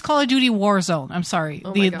 She plays Call of Duty Warzone. I'm sorry.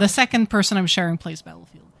 Oh the second person I'm sharing plays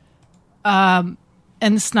Battlefield.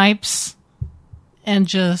 And snipes and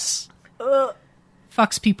just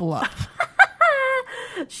fucks people up.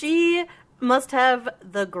 She must have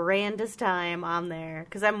the grandest time on there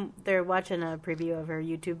because they're watching a preview of her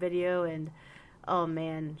YouTube video, and oh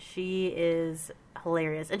man, she is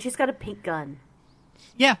hilarious, and she's got a pink gun.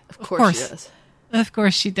 Yeah, of course she does. Of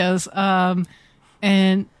course she does.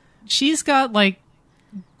 And she's got like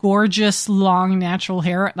gorgeous long natural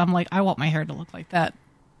hair, and I'm like, I want my hair to look like that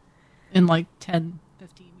in like 10,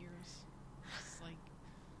 15 years. It's like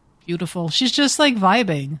beautiful. She's just like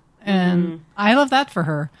vibing, and I love that for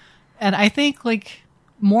her. And I think like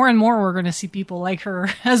more and more we're going to see people like her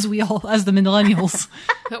as the millennials.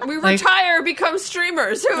 We retire, become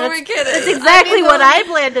streamers. Who are we kidding? That's exactly what I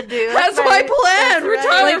plan to do. That's my plan.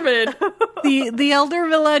 Retirement. The elder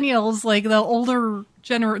millennials, like the older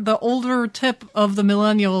tip of the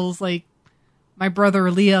millennials, like my brother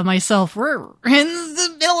Leah, myself, we're in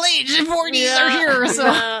the middle age, 40s are here. So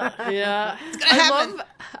yeah. It's gonna happen.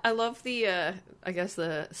 I love the I guess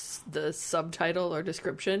the subtitle or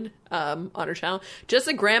description on her channel. Just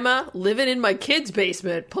a grandma living in my kid's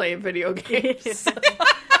basement playing video games.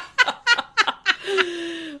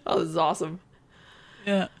 Oh, this is awesome.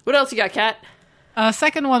 Yeah. What else you got, Kat?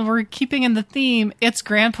 Second one, we're keeping in the theme. It's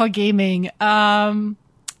Grandpa Gaming. And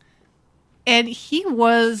he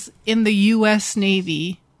was in the U.S.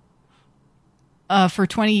 Navy for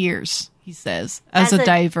 20 years, he says, as a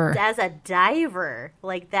diver. As a diver.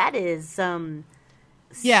 Like, that is some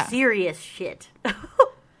serious shit.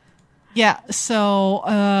 Yeah,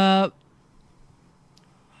 so,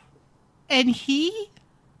 and he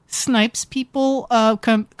snipes people,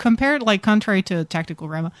 contrary to Tactical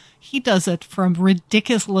Grandma, he does it from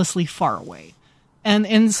ridiculously far away. And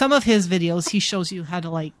in some of his videos, he shows you how to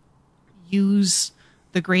like use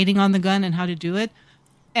the grading on the gun and how to do it.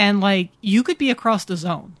 And like you could be across the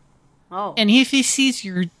zone. Oh. And if he sees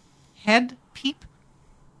your head peep,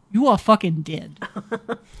 you are fucking dead.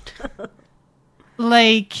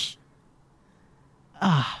 Like,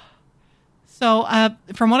 So,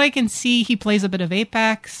 from what I can see, he plays a bit of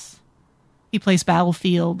Apex. He plays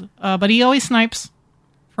Battlefield. But he always snipes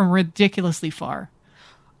from ridiculously far.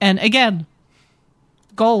 And again,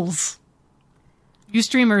 goals. You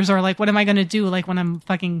streamers are like, what am I going to do? Like when I'm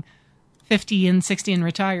fucking 50 and 60 and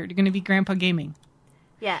retired, you're going to be grandpa gaming.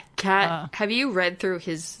 Yeah. Kat, have you read through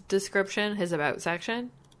his description, his about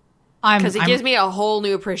section? Because it gives me a whole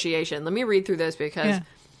new appreciation. Let me read through this because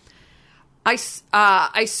I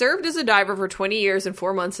served as a diver for 20 years and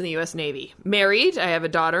 4 months in the U.S. Navy. Married, I have a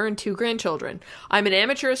daughter and 2 grandchildren. I'm an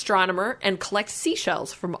amateur astronomer and collect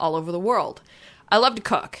seashells from all over the world. I love to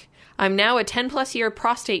cook. I'm now a 10-plus year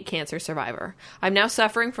prostate cancer survivor. I'm now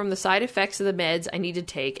suffering from the side effects of the meds I need to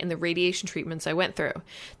take and the radiation treatments I went through.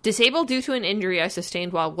 Disabled due to an injury I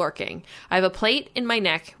sustained while working. I have a plate in my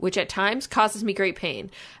neck, which at times causes me great pain.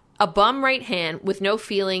 A bum right hand with no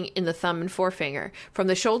feeling in the thumb and forefinger. From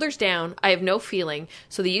the shoulders down, I have no feeling,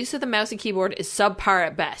 so the use of the mouse and keyboard is subpar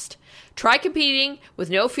at best. Try competing with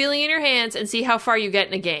no feeling in your hands and see how far you get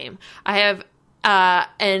in a game. I have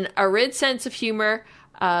an arid sense of humor,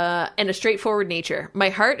 and a straightforward nature. My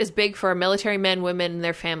heart is big for our military men, women, and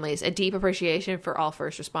their families. A deep appreciation for all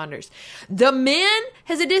first responders. The man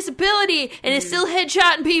has a disability and is still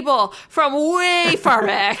headshotting people from way far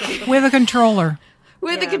back. With a controller.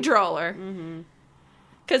 With a controller.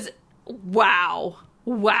 Because, wow.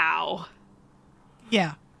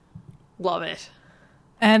 Yeah. Love it.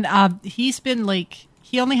 And he's been like,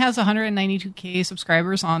 he only has 192K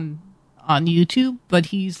subscribers on YouTube, but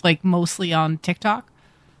he's like mostly on TikTok.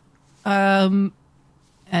 And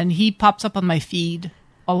he pops up on my feed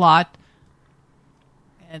a lot.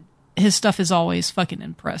 And his stuff is always fucking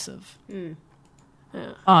impressive.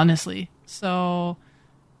 Yeah. Honestly. So,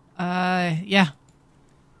 yeah.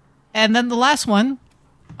 And then the last one,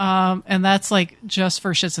 and that's like just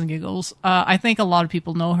for shits and giggles. I think a lot of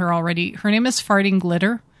people know her already. Her name is Farting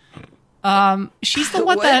Glitter. She's the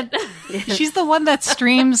one she's the one that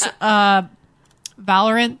streams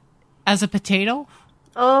Valorant as a potato.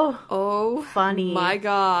 Oh, funny. My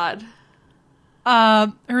God.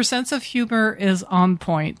 Her sense of humor is on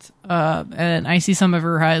point. And I see some of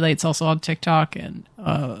her highlights also on TikTok. And,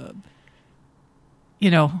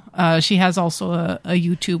 she has also a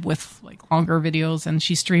YouTube with like longer videos and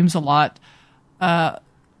she streams a lot.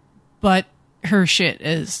 But her shit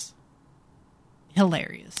is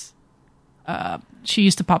hilarious. She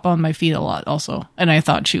used to pop on my feed a lot also. And I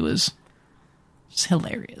thought she was just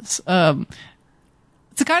hilarious.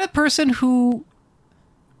 It's the kind of person who,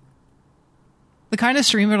 the kind of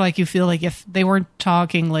streamer like you feel like if they weren't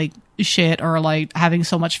talking like shit or like having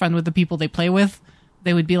so much fun with the people they play with,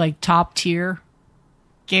 they would be like top tier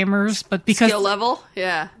gamers. But because skill level,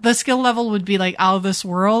 the skill level would be like out of this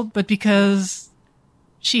world. But because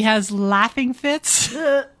she has laughing fits,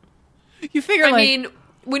 you figure. I mean,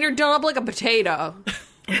 when you're done up like a potato,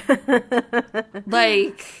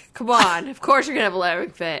 like, come on, of course you're gonna have a laughing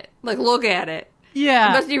fit. Like, look at it. Yeah.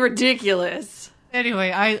 It must be ridiculous.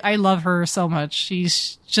 Anyway, I love her so much.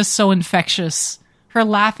 She's just so infectious. Her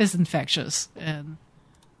laugh is infectious. And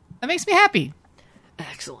that makes me happy.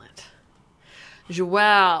 Excellent.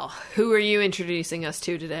 Joelle, who are you introducing us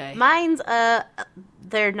to today? Mine's,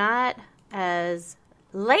 they're not as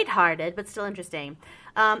lighthearted, but still interesting.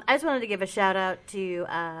 I just wanted to give a shout out to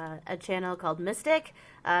a channel called Mystic.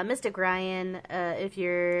 Mystic Ryan, if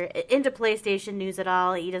you're into PlayStation news at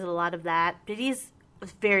all, he does a lot of that. But he's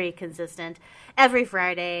very consistent. Every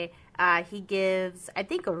Friday, he gives, I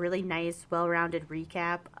think, a really nice, well-rounded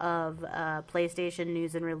recap of PlayStation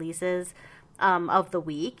news and releases of the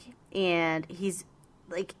week. And he's,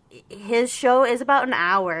 like, his show is about an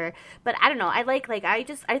hour. But I don't know, I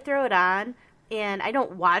throw it on. And I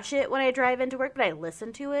don't watch it when I drive into work, but I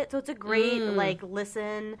listen to it. So it's a great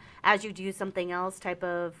listen as you do something else type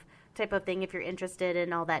of thing if you're interested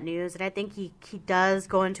in all that news. And I think he does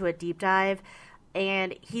go into a deep dive,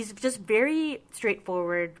 and he's just very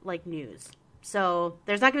straightforward like news. So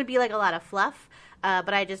there's not going to be like a lot of fluff,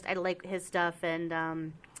 but I like his stuff, and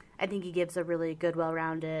I think he gives a really good,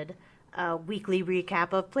 well-rounded weekly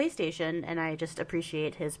recap of PlayStation, and I just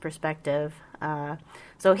appreciate his perspective.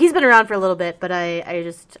 So he's been around for a little bit, but I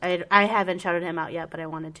haven't shouted him out yet, but I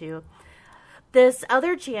wanted to. This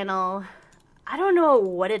other channel, I don't know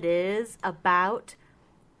what it is about,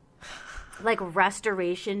 like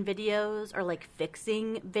restoration videos or like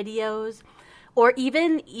fixing videos, Or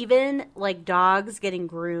even like dogs getting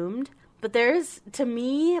groomed. But there is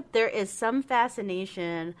some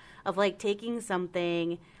fascination of like taking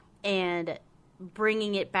something and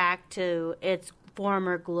bringing it back to its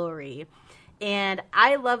former glory. And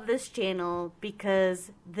I love this channel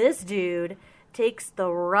because this dude takes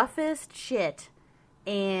the roughest shit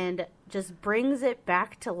and just brings it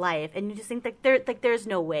back to life. And you just think that there's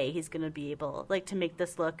no way he's going to be able like to make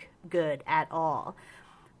this look good at all.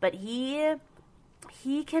 But he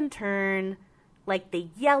can turn like the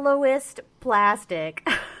yellowest plastic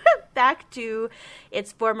back to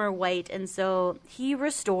its former white. And so he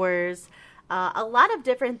restores a lot of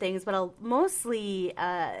different things, but mostly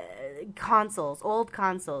consoles, old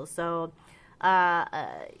consoles. So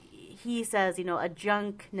he says, a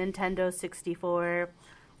junk Nintendo 64,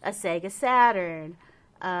 a Sega Saturn,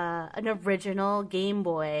 an original Game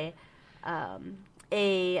Boy,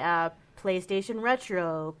 a PlayStation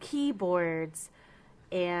Retro, keyboards,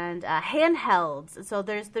 and handhelds. So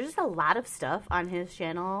there's just a lot of stuff on his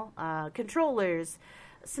channel. Controllers,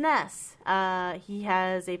 SNES. He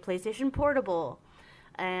has a PlayStation Portable,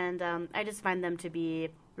 and I just find them to be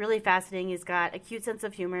really fascinating. He's got a cute sense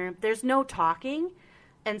of humor. There's no talking,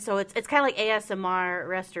 and so it's kind of like ASMR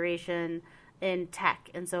restoration in tech.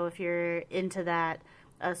 And so if you're into that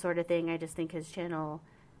sort of thing, I just think his channel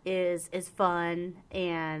is fun,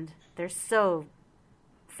 and they're so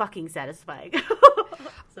fucking satisfying.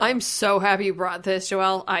 I'm so happy you brought this,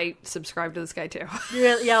 Joelle. I subscribe to this guy too.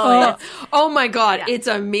 Really? Yeah, oh my God. Yeah. It's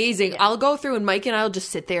amazing. Yeah. I'll go through and Mike and I'll just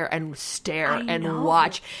sit there and stare and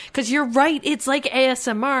watch. Because you're right. It's like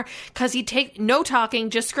ASMR. Because he takes no talking,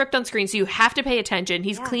 just script on screen. So you have to pay attention.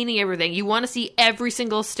 He's cleaning everything. You want to see every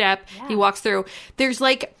single step he walks through. There's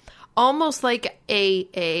like almost like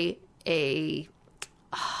a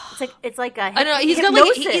it's like a I don't know.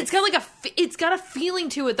 It's got a feeling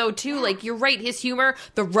to it though too. Yeah. Like you're right. His humor,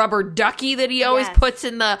 the rubber ducky that he always puts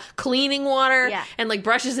in the cleaning water and like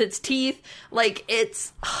brushes its teeth. Like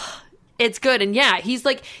it's good. And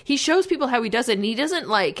he shows people how he does it, and he doesn't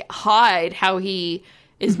like hide how he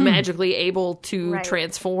is magically able to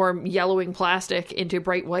transform yellowing plastic into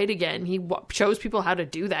bright white again. He shows people how to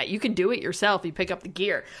do that. You can do it yourself. You pick up the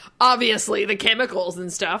gear. Obviously, the chemicals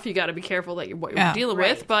and stuff, you got to be careful that what you're dealing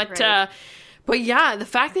with. But yeah, the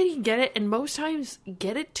fact that he can get it, and most times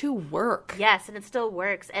get it to work. Yes, and it still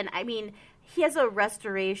works. And I mean, he has a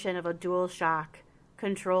restoration of a DualShock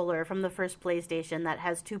controller from the first PlayStation that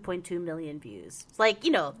has 2.2 million views. It's like,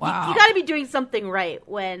 you got to be doing something right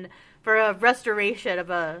when... for a restoration of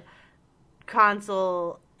a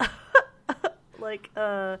console, like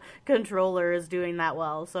a controller is doing that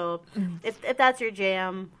well. So if that's your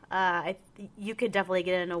jam, you could definitely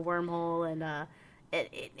get in a wormhole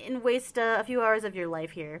and waste a few hours of your life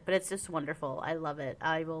here. But it's just wonderful. I love it.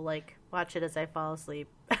 I will watch it as I fall asleep.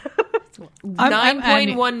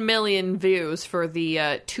 9.1 million views for the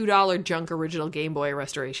 $2 junk original Game Boy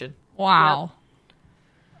restoration. Wow. Yep.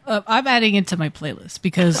 I'm adding it to my playlist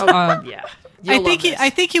because I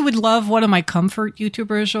think you would love one of my comfort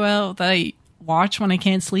YouTubers, Joelle, that I watch when I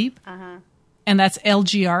can't sleep, and that's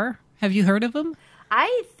LGR. Have you heard of him?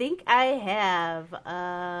 I think I have.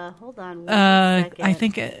 Hold on one second. I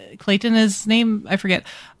think Clayton is his name. I forget.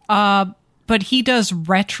 But he does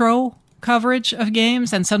retro coverage of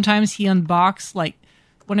games, and sometimes he unboxes, like,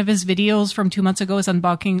 one of his videos from 2 months ago is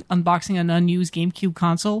unboxing an unused GameCube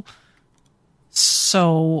console.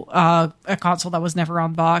 So, a console that was never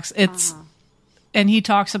unboxed. And he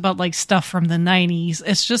talks about like stuff from the 90s.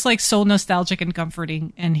 It's just like so nostalgic and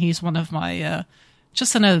comforting. And he's one of my,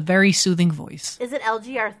 just in a very soothing voice. Is it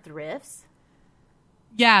LGR Thrifts?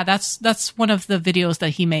 Yeah, that's one of the videos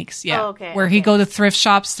that he makes. Yeah. Oh, okay. Where he go to thrift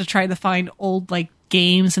shops to try to find old like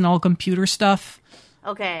games and all computer stuff.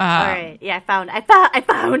 Okay. All right. Yeah, I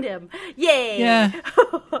found him. Yay. Yeah.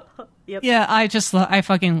 Yep. Yeah, I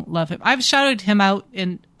fucking love him. I've shouted him out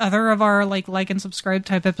in other of our like and subscribe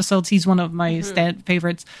type episodes. He's one of my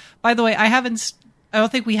favorites. By the way, I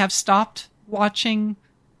don't think we have stopped watching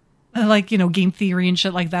game theory and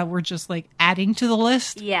shit like that. We're just like adding to the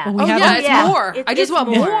list. Yeah. It's more. I just want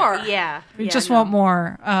more. Yeah. We just want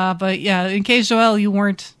more. But yeah, in case Joelle, you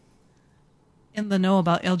weren't in the know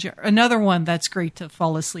about LGR, another one that's great to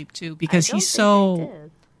fall asleep to because he's so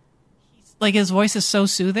like his voice is so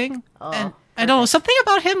soothing. And I don't know, something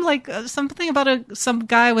about him, like something about some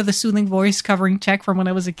guy with a soothing voice covering tech from when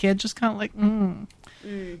I was a kid, just kind of like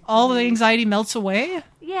all the anxiety melts away.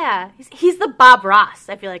 Yeah, he's the Bob Ross,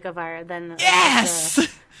 I feel like, of the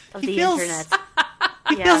internet.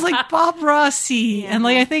 He feels like Bob Rossi, and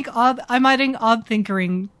like I think I'm adding Odd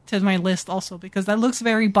Thinkering to my list also because that looks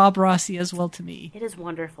very Bob Rossi as well to me. It is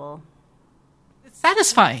wonderful.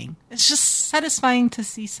 satisfying. It's just satisfying to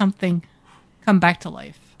see something come back to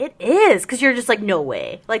life. It is, because you're just like, no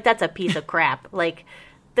way. Like, that's a piece of crap. Like,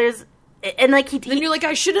 there's... And like then you're like,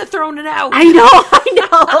 I should have thrown it out. I know.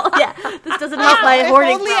 Yeah, this doesn't help my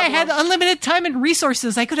hoarding. If only I had unlimited time and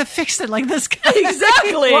resources, I could have fixed it like this guy.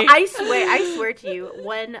 Exactly. Well, I swear to you,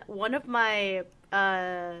 when one of my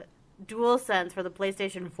DualSense for the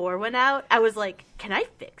PlayStation 4 went out, I was like, can I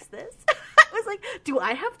fix this? I was like, do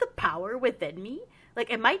I have the power within me?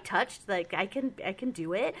 Like, am I touched? Like, I can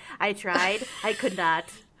do it. I tried. I could not.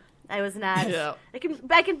 I was not. Yeah.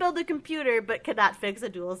 I can build a computer, but cannot fix a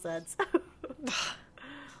DualSense.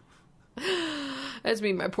 That's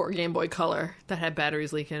me, my poor Game Boy Color that had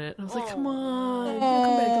batteries leak in it. I was like, come on,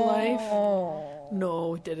 come back to life.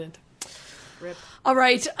 No, it didn't. Rip. All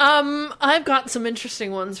right, I've got some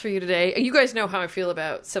interesting ones for you today. You guys know how I feel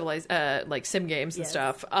about like sim games and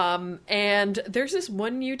stuff. And there's this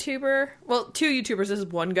one YouTuber, well, two YouTubers. This is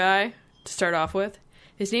one guy to start off with.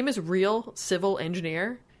 His name is Real Civil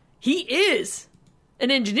Engineer. He is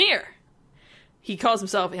an engineer. He calls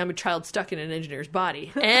himself, I'm a child stuck in an engineer's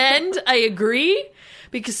body. And I agree,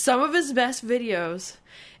 because some of his best videos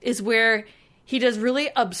is where he does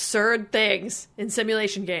really absurd things in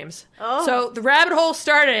simulation games. Oh. So the rabbit hole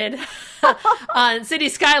started on City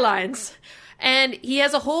Skylines. And he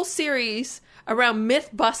has a whole series around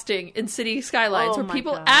myth busting in City Skylines, where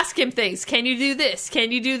people ask him things. Can you do this?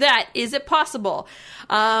 Can you do that? Is it possible?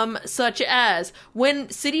 Such as when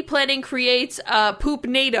city planning creates a poop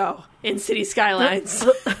NATO in City Skylines.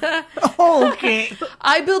 Okay.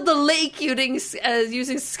 I build the lake using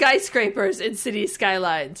skyscrapers in City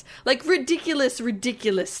Skylines. Like ridiculous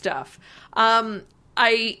stuff.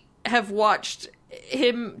 I have watched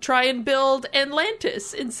him try and build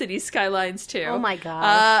Atlantis in City Skylines too. Oh my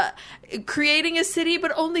god. Creating a city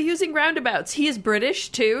but only using roundabouts. He is British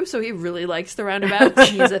too, so he really likes the roundabouts.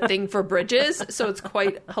 He has a thing for bridges, so it's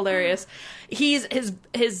quite hilarious. His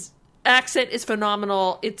accent is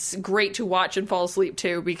phenomenal. It's great to watch and fall asleep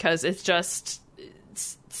to, because it's just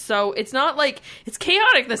so it's not like it's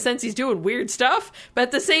chaotic in the sense he's doing weird stuff, but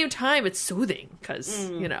at the same time it's soothing, because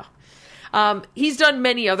you know. He's done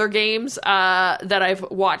many other games that I've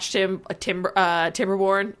watched him.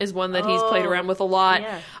 Timberborn is one that he's played around with a lot.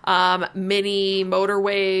 Yeah. Mini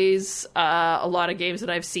Motorways, a lot of games that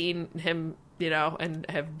I've seen him, and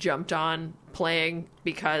have jumped on playing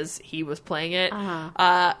because he was playing it.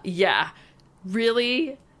 Yeah,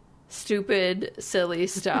 really stupid, silly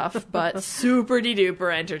stuff, but super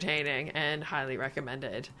de-duper entertaining and highly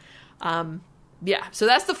recommended. Yeah, so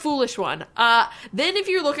that's the foolish one. Then if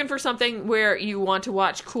you're looking for something where you want to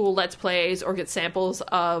watch cool Let's Plays or get samples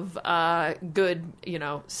of good,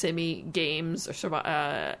 simmy games or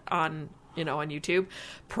on YouTube,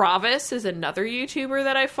 Provis is another YouTuber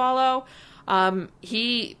that I follow.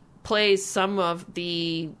 He plays some of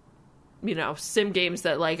the sim games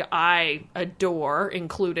that like I adore,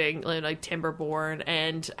 including like Timberborn,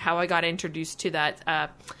 and how I got introduced to that.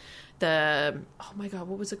 Oh my god,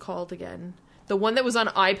 what was it called again? The one that was on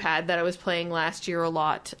iPad that I was playing last year a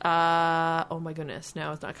lot. Oh my goodness,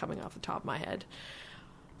 now it's not coming off the top of my head.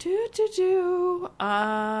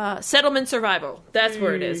 Settlement Survival. That's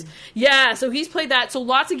where it is. Yeah, so he's played that. So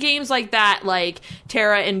lots of games like that, like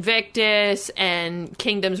Terra Invictus and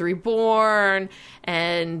Kingdoms Reborn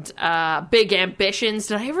and Big Ambitions.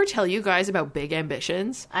 Did I ever tell you guys about Big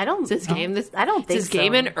Ambitions? I don't. It's this game. I don't think so. It's this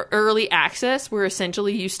game in early access where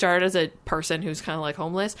essentially you start as a person who's kind of like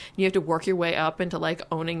homeless. And you have to work your way up into like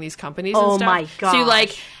owning these companies and stuff. Oh my god! So you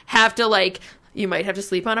like have to you might have to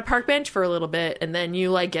sleep on a park bench for a little bit, and then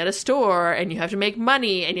you get a store, and you have to make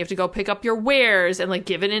money, and you have to go pick up your wares and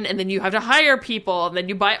give it in, and then you have to hire people, and then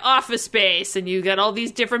you buy office space, and you get all these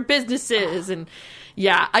different businesses, and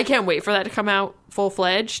yeah, I can't wait for that to come out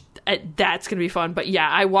full-fledged. That's gonna be fun. But yeah,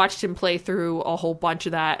 I watched him play through a whole bunch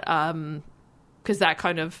of that, because that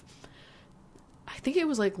kind of, I think it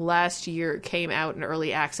was last year it came out in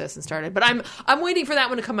early access and started, but I'm waiting for that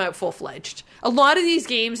one to come out full-fledged. A lot of these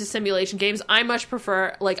games, the simulation games, I much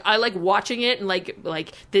prefer, I like watching it and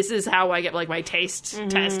like this is how I get my taste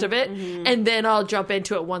test of it, and then I'll jump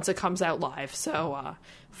into it once it comes out live. So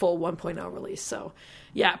full 1.0 release. So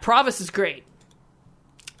yeah, Provis is great.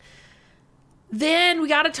 Then we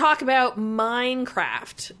got to talk about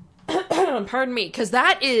Minecraft. Pardon me, because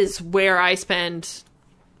that is where I spend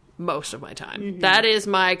most of my time. That is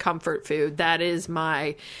my comfort food. That is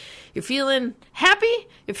you're feeling happy,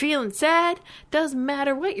 you're feeling sad, doesn't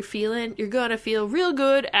matter what you're feeling, you're gonna feel real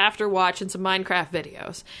good after watching some Minecraft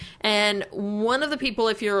videos. And one of the people,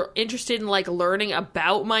 if you're interested in learning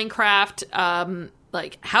about Minecraft,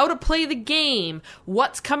 like how to play the game,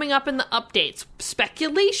 what's coming up in the updates,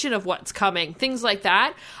 speculation of what's coming, things like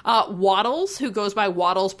that. Waddles, who goes by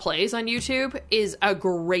Waddles Plays on YouTube, is a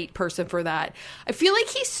great person for that. I feel like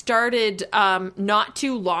he started not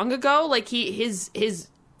too long ago. Like his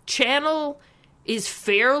channel is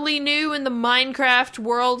fairly new in the Minecraft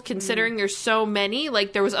world, considering there's so many.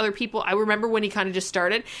 Like, there was other people, I remember when he kind of just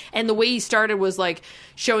started, and the way he started was, like,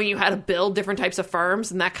 showing you how to build different types of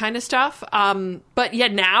farms and that kind of stuff. But, yeah,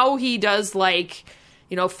 now he does, like,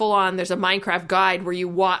 you know, full on, there's a Minecraft guide where you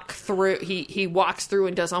walk through, he walks through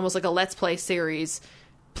and does almost like a Let's Play series,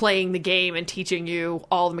 playing the game and teaching you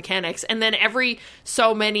all the mechanics. And then every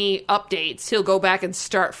so many updates, he'll go back and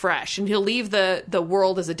start fresh, and he'll leave the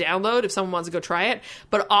world as a download if someone wants to go try it.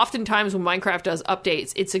 But oftentimes when Minecraft does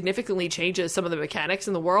updates, it significantly changes some of the mechanics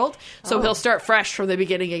in the world. So he'll start fresh from the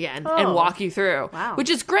beginning again and walk you through, which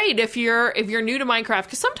is great if you're new to Minecraft.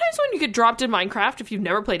 Because sometimes when you get dropped in Minecraft, if you've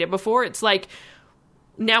never played it before, it's like,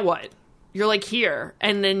 now what? You're like here,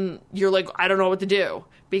 and then you're like, I don't know what to do.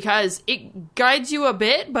 Because it guides you a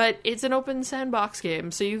bit, but it's an open sandbox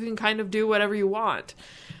game, so you can kind of do whatever you want.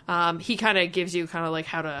 He kind of gives you kind of like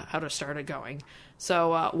how to start it going.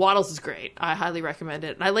 So Waddles is great. I highly recommend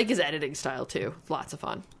it. And I like his editing style too. Lots of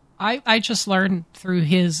fun. I just learned through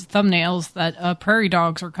his thumbnails that prairie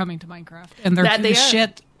dogs are coming to Minecraft, and they're the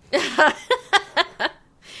shit.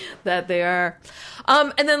 That they are.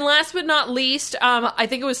 And then last but not least, I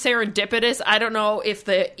think it was serendipitous. I don't know if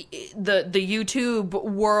the YouTube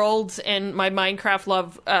world and my Minecraft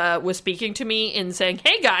love was speaking to me in saying,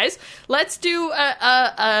 hey guys, let's do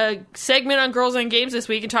a segment on Girls on Games this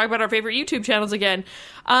week and talk about our favorite YouTube channels again.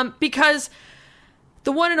 Because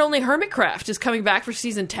the one and only Hermitcraft is coming back for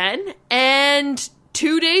season 10, and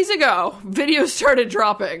 2 days ago, videos started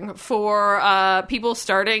dropping for people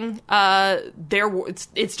starting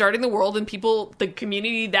it's starting the world, and people, the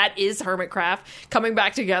community that is Hermitcraft, coming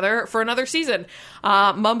back together for another season.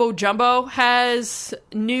 Mumbo Jumbo has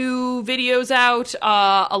new videos out,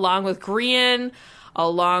 along with Grian,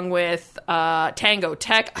 along with Tango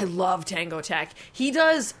Tech. I love Tango Tech.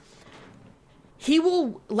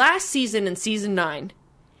 Last season in season 9,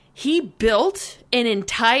 he built an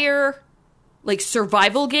entire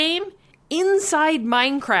survival game inside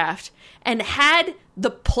Minecraft and had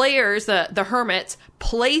the players, the hermits,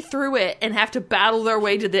 play through it and have to battle their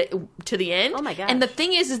way to the end. Oh my gosh. And the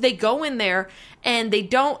thing is they go in there and they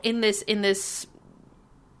don't, in this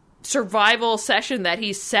survival session that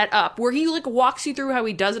he's set up, where he walks you through how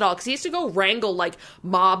he does it all, because he has to go wrangle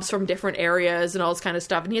mobs from different areas and all this kind of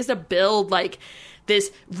stuff, and he has to build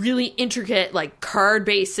this really intricate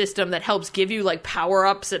card-based system that helps give you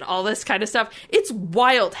power-ups and all this kind of stuff. It's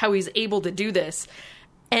wild how he's able to do this.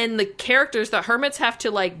 And the characters, the hermits, have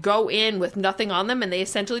to go in with nothing on them, and they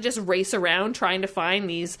essentially just race around trying to find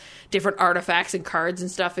these different artifacts and cards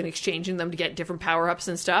and stuff and exchanging them to get different power-ups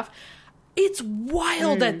and stuff. It's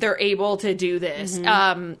wild that they're able to do this.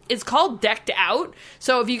 Mm-hmm. It's called Decked Out.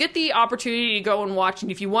 So if you get the opportunity to go and watch, and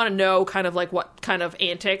if you want to know kind of what kind of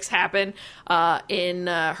antics happen in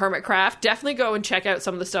Hermitcraft, definitely go and check out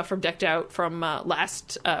some of the stuff from Decked Out from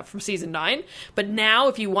from season 9. But now,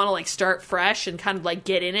 if you want to start fresh and kind of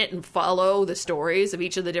get in it and follow the stories of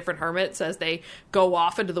each of the different hermits as they go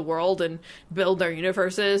off into the world and build their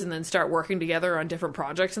universes and then start working together on different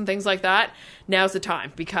projects and things like that, now's the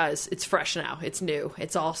time, because it's fresh now. It's new.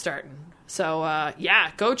 It's all starting. So,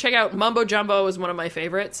 go check out Mumbo Jumbo is one of my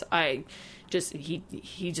favorites. He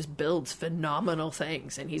just builds phenomenal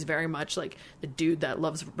things, and he's very much the dude that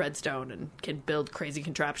loves redstone and can build crazy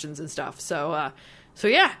contraptions and stuff. So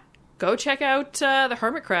go check out the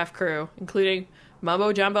Hermitcraft crew, including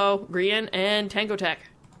Mumbo Jumbo, Grian, and Tango Tech.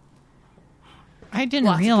 I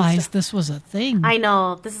didn't realize this was a thing. I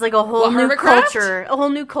know. This is a whole new culture. A whole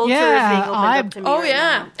new culture is being opened up to me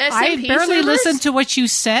now. I barely servers? listened to what you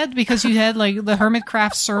said because you had the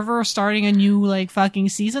Hermitcraft server starting a new fucking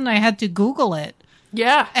season. I had to Google it.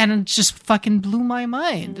 Yeah. And it just fucking blew my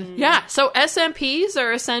mind. Mm-hmm. Yeah. So SMPs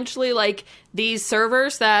are essentially these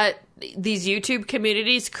servers that these YouTube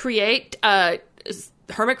communities create.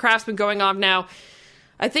 Hermitcraft's been going on now,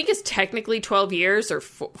 I think it's technically 12 years or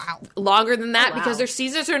longer than that, because their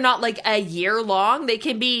seasons are not a year long. They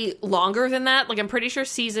can be longer than that. I'm pretty sure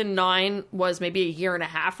season 9 was maybe a year and a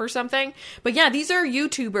half or something. But yeah, these are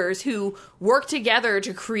YouTubers who work together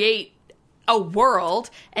to create a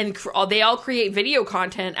world, and they all create video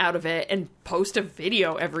content out of it and post a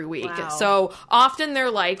video every week. Wow. So often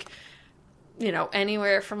they're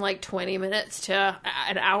anywhere from 20 minutes to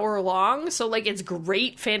an hour long. So it's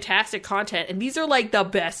great, fantastic content. And these are the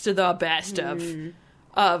best of the best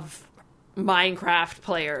of Minecraft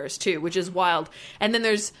players too, which is wild. And then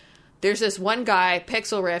there's this one guy,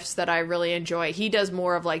 Pixel Riffs, that I really enjoy. He does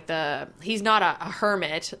more of like he's not a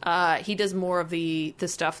hermit. He does more of the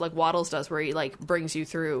stuff like Waddles does, where he like brings you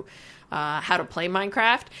through how to play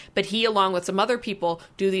Minecraft. But he, along with some other people,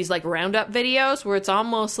 do these like roundup videos where it's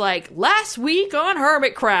almost like last week on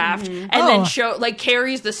Hermitcraft, and then show like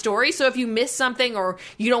carries the story. So if you miss something or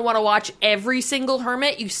you don't want to watch every single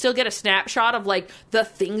hermit, you still get a snapshot of like the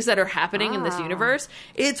things that are happening in this universe.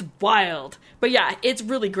 It's wild. But yeah, it's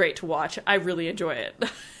really great to watch. I really enjoy it.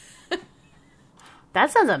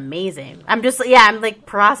 That sounds amazing. I'm like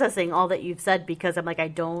processing all that you've said, because I'm like, I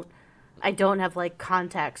don't have like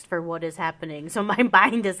context for what is happening. So my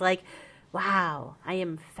mind is like, wow, I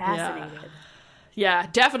am fascinated. Yeah,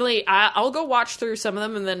 definitely. I'll go watch through some of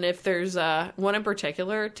them, and then if there's one in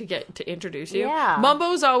particular to introduce you. Yeah.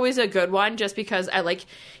 Mumbo's always a good one, just because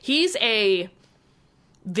he's a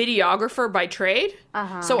videographer by trade.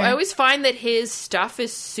 So I always find that his stuff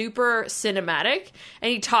is super cinematic,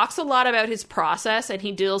 and he talks a lot about his process, and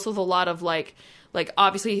he deals with a lot of like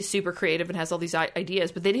obviously he's super creative and has all these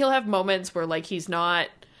ideas, but then he'll have moments where like he's not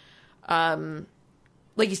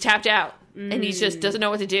like he's tapped out and he just doesn't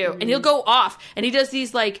know what to do, and he'll go off and he does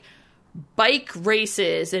these like bike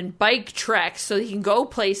races and bike treks so he can go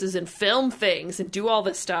places and film things and do all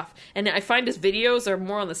this stuff. And I find his videos are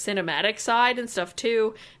more on the cinematic side and stuff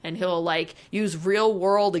too, and he'll like use real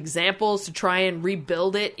world examples to try and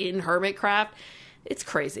rebuild it in Hermitcraft. It's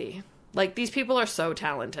crazy. Like, these people are so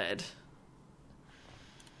talented.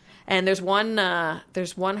 And there's one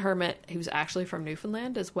hermit who's actually from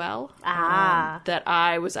Newfoundland as well. That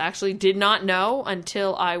I did not know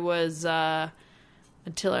until I was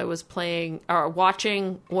playing or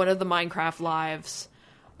watching one of the Minecraft lives.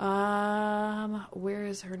 Where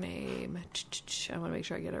is her name? I want to make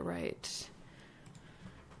sure I get it right.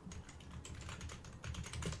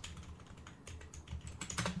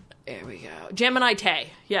 There we go. Gemini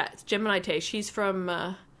Tay. Yeah, it's Gemini Tay. She's from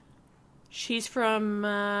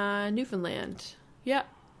Newfoundland. Yeah.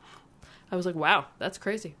 I was like, wow, that's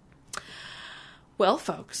crazy. Well,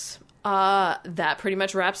 folks, that pretty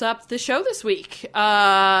much wraps up the show this week.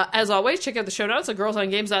 As always, check out the show notes at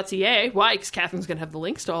girlsongames.ca. Why? Because Catherine's going to have the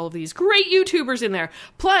links to all of these great YouTubers in there.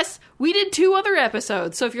 Plus, we did 2 other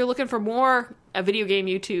episodes, so if you're looking for more video game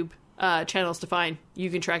YouTube channels to find, you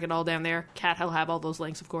can track it all down there. Kat will have all those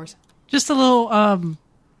links, of course. Just a little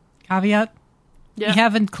caveat. Yeah. You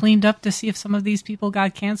haven't cleaned up to see if some of these people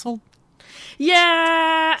got canceled?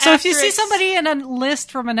 Yeah. So if you see somebody in a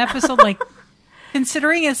list from an episode, like,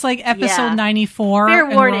 considering it's like episode 94, fair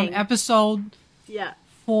and warning. we're on episode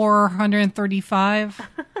 435.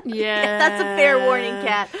 Yeah. That's a fair warning,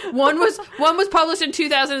 Kat. One was published in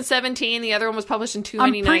 2017, the other one was published in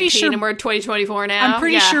 2019, and we're in 2024 now. I'm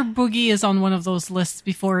pretty sure Boogie is on one of those lists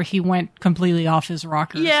before he went completely off his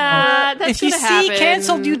rocker. Yeah, so that's if you see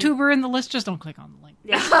canceled YouTuber in the list, just don't click on the link.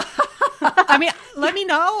 Yeah. I mean, let me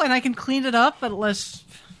know and I can clean it up, but let's...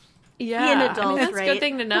 Yeah, Be an adult, that's right? a good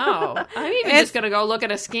thing to know. I'm even just going to go look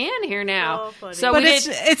at a scan here now. Oh, funny. So but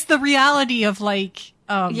it's the reality of like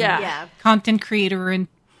content creator, and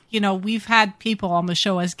you know, we've had people on the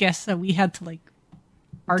show as guests that we had to like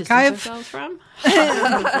archive ourselves from.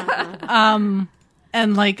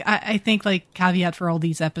 And like I think like caveat for all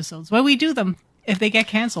these episodes when we do them, if they get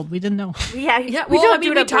canceled, we didn't know. We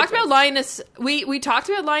talked about Linus. We talked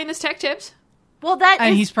about Linus Tech Tips. Well,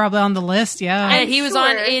 and he's probably on the list, and he was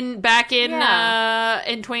back in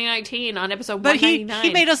 2019 on episode 199. But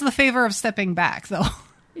he made us the favor of stepping back, though.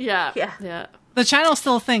 Yeah. The channel's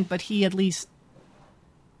still a thing, but he at least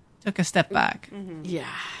took a step back. Mm-hmm. Yeah,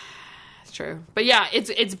 it's true. But yeah,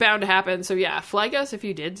 it's bound to happen. So yeah, flag us if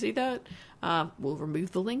you did see that. We'll remove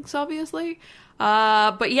the links, obviously.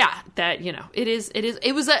 But yeah, that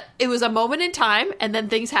it was a moment in time, and then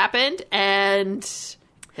things happened, and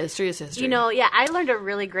history is history. You know, I learned a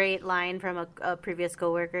really great line from a previous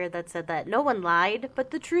coworker that said that no one lied,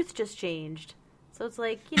 but the truth just changed. So it's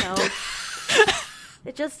like, you know,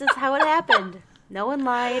 it just is how it happened. No one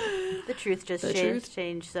lied, the truth just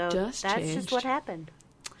changed. So that's just what happened.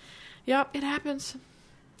 Yep, it happens.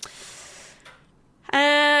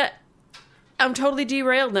 I'm totally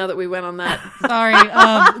derailed now that we went on that. Sorry.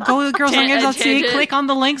 Go to girlsongames.ca, click on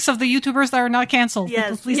the links of the YouTubers that are not canceled.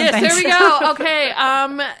 Yes, please there we go. Okay.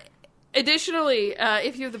 Additionally,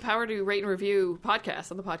 if you have the power to rate and review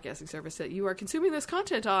podcasts on the podcasting service that you are consuming this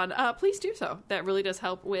content on, please do so. That really does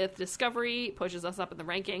help with discovery, pushes us up in the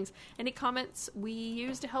rankings. Any comments we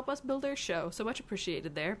use to help us build our show. So much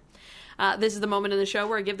appreciated there. This is the moment in the show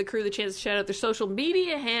where I give the crew the chance to shout out their social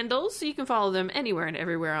media handles so you can follow them anywhere and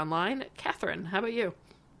everywhere online. Catherine, how about you?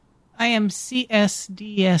 I am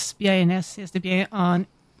CSDSBINS on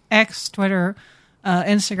X, Twitter,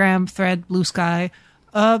 Instagram, Thread, Blue Sky.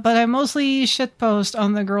 But I mostly shitpost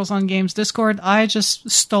on the Girls on Games Discord. I just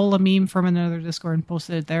stole a meme from another Discord and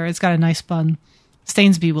posted it there. It's got a nice pun.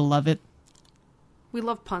 Stainsby will love it. We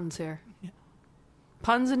love puns here. Yeah.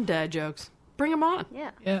 Puns and dad jokes. Bring them on.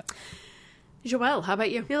 Yeah. Joelle, how about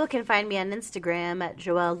you? People can find me on Instagram at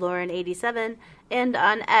JoelleLauren87 and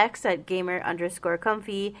on X at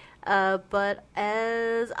gamer_comfy. But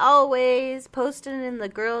as always, posting in the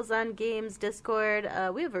Girls on Games Discord,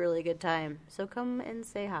 we have a really good time. So come and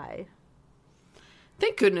say hi.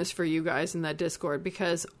 Thank goodness for you guys in that Discord,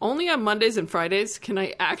 because only on Mondays and Fridays can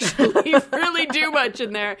I actually really do much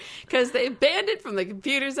in there, because they banned it from the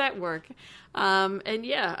computers at work. And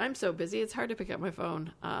yeah, I'm so busy, it's hard to pick up my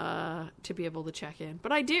phone to be able to check in.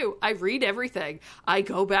 But I do. I read everything. I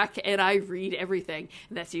go back and I read everything.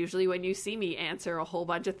 And that's usually when you see me answer a whole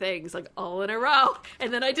bunch of things, like all in a row,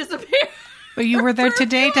 and then I disappear. But you were there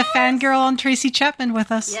today to fangirl on Tracy Chapman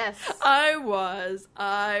with us. Yes. I was.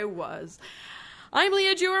 I'm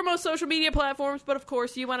Leah Jewer, most social media platforms, but of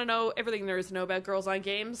course, you want to know everything there is to know about Girls on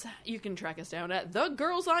Games, you can track us down at The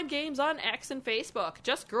Girls on Games on X and Facebook.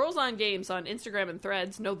 Just Girls on Games on Instagram and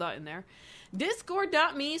Threads, no the in there.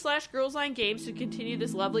 Discord.me/Girls on Games to continue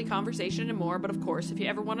this lovely conversation and more, but of course, if you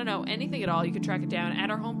ever want to know anything at all, you can track it down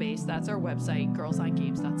at our home base. That's our website,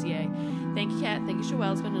 girlsongames.ca. Thank you, Kat. Thank you,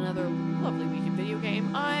 Joelle. It's been another lovely week in video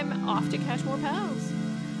game. I'm off to catch more pals.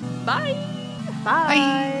 Bye!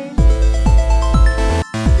 Bye! Bye.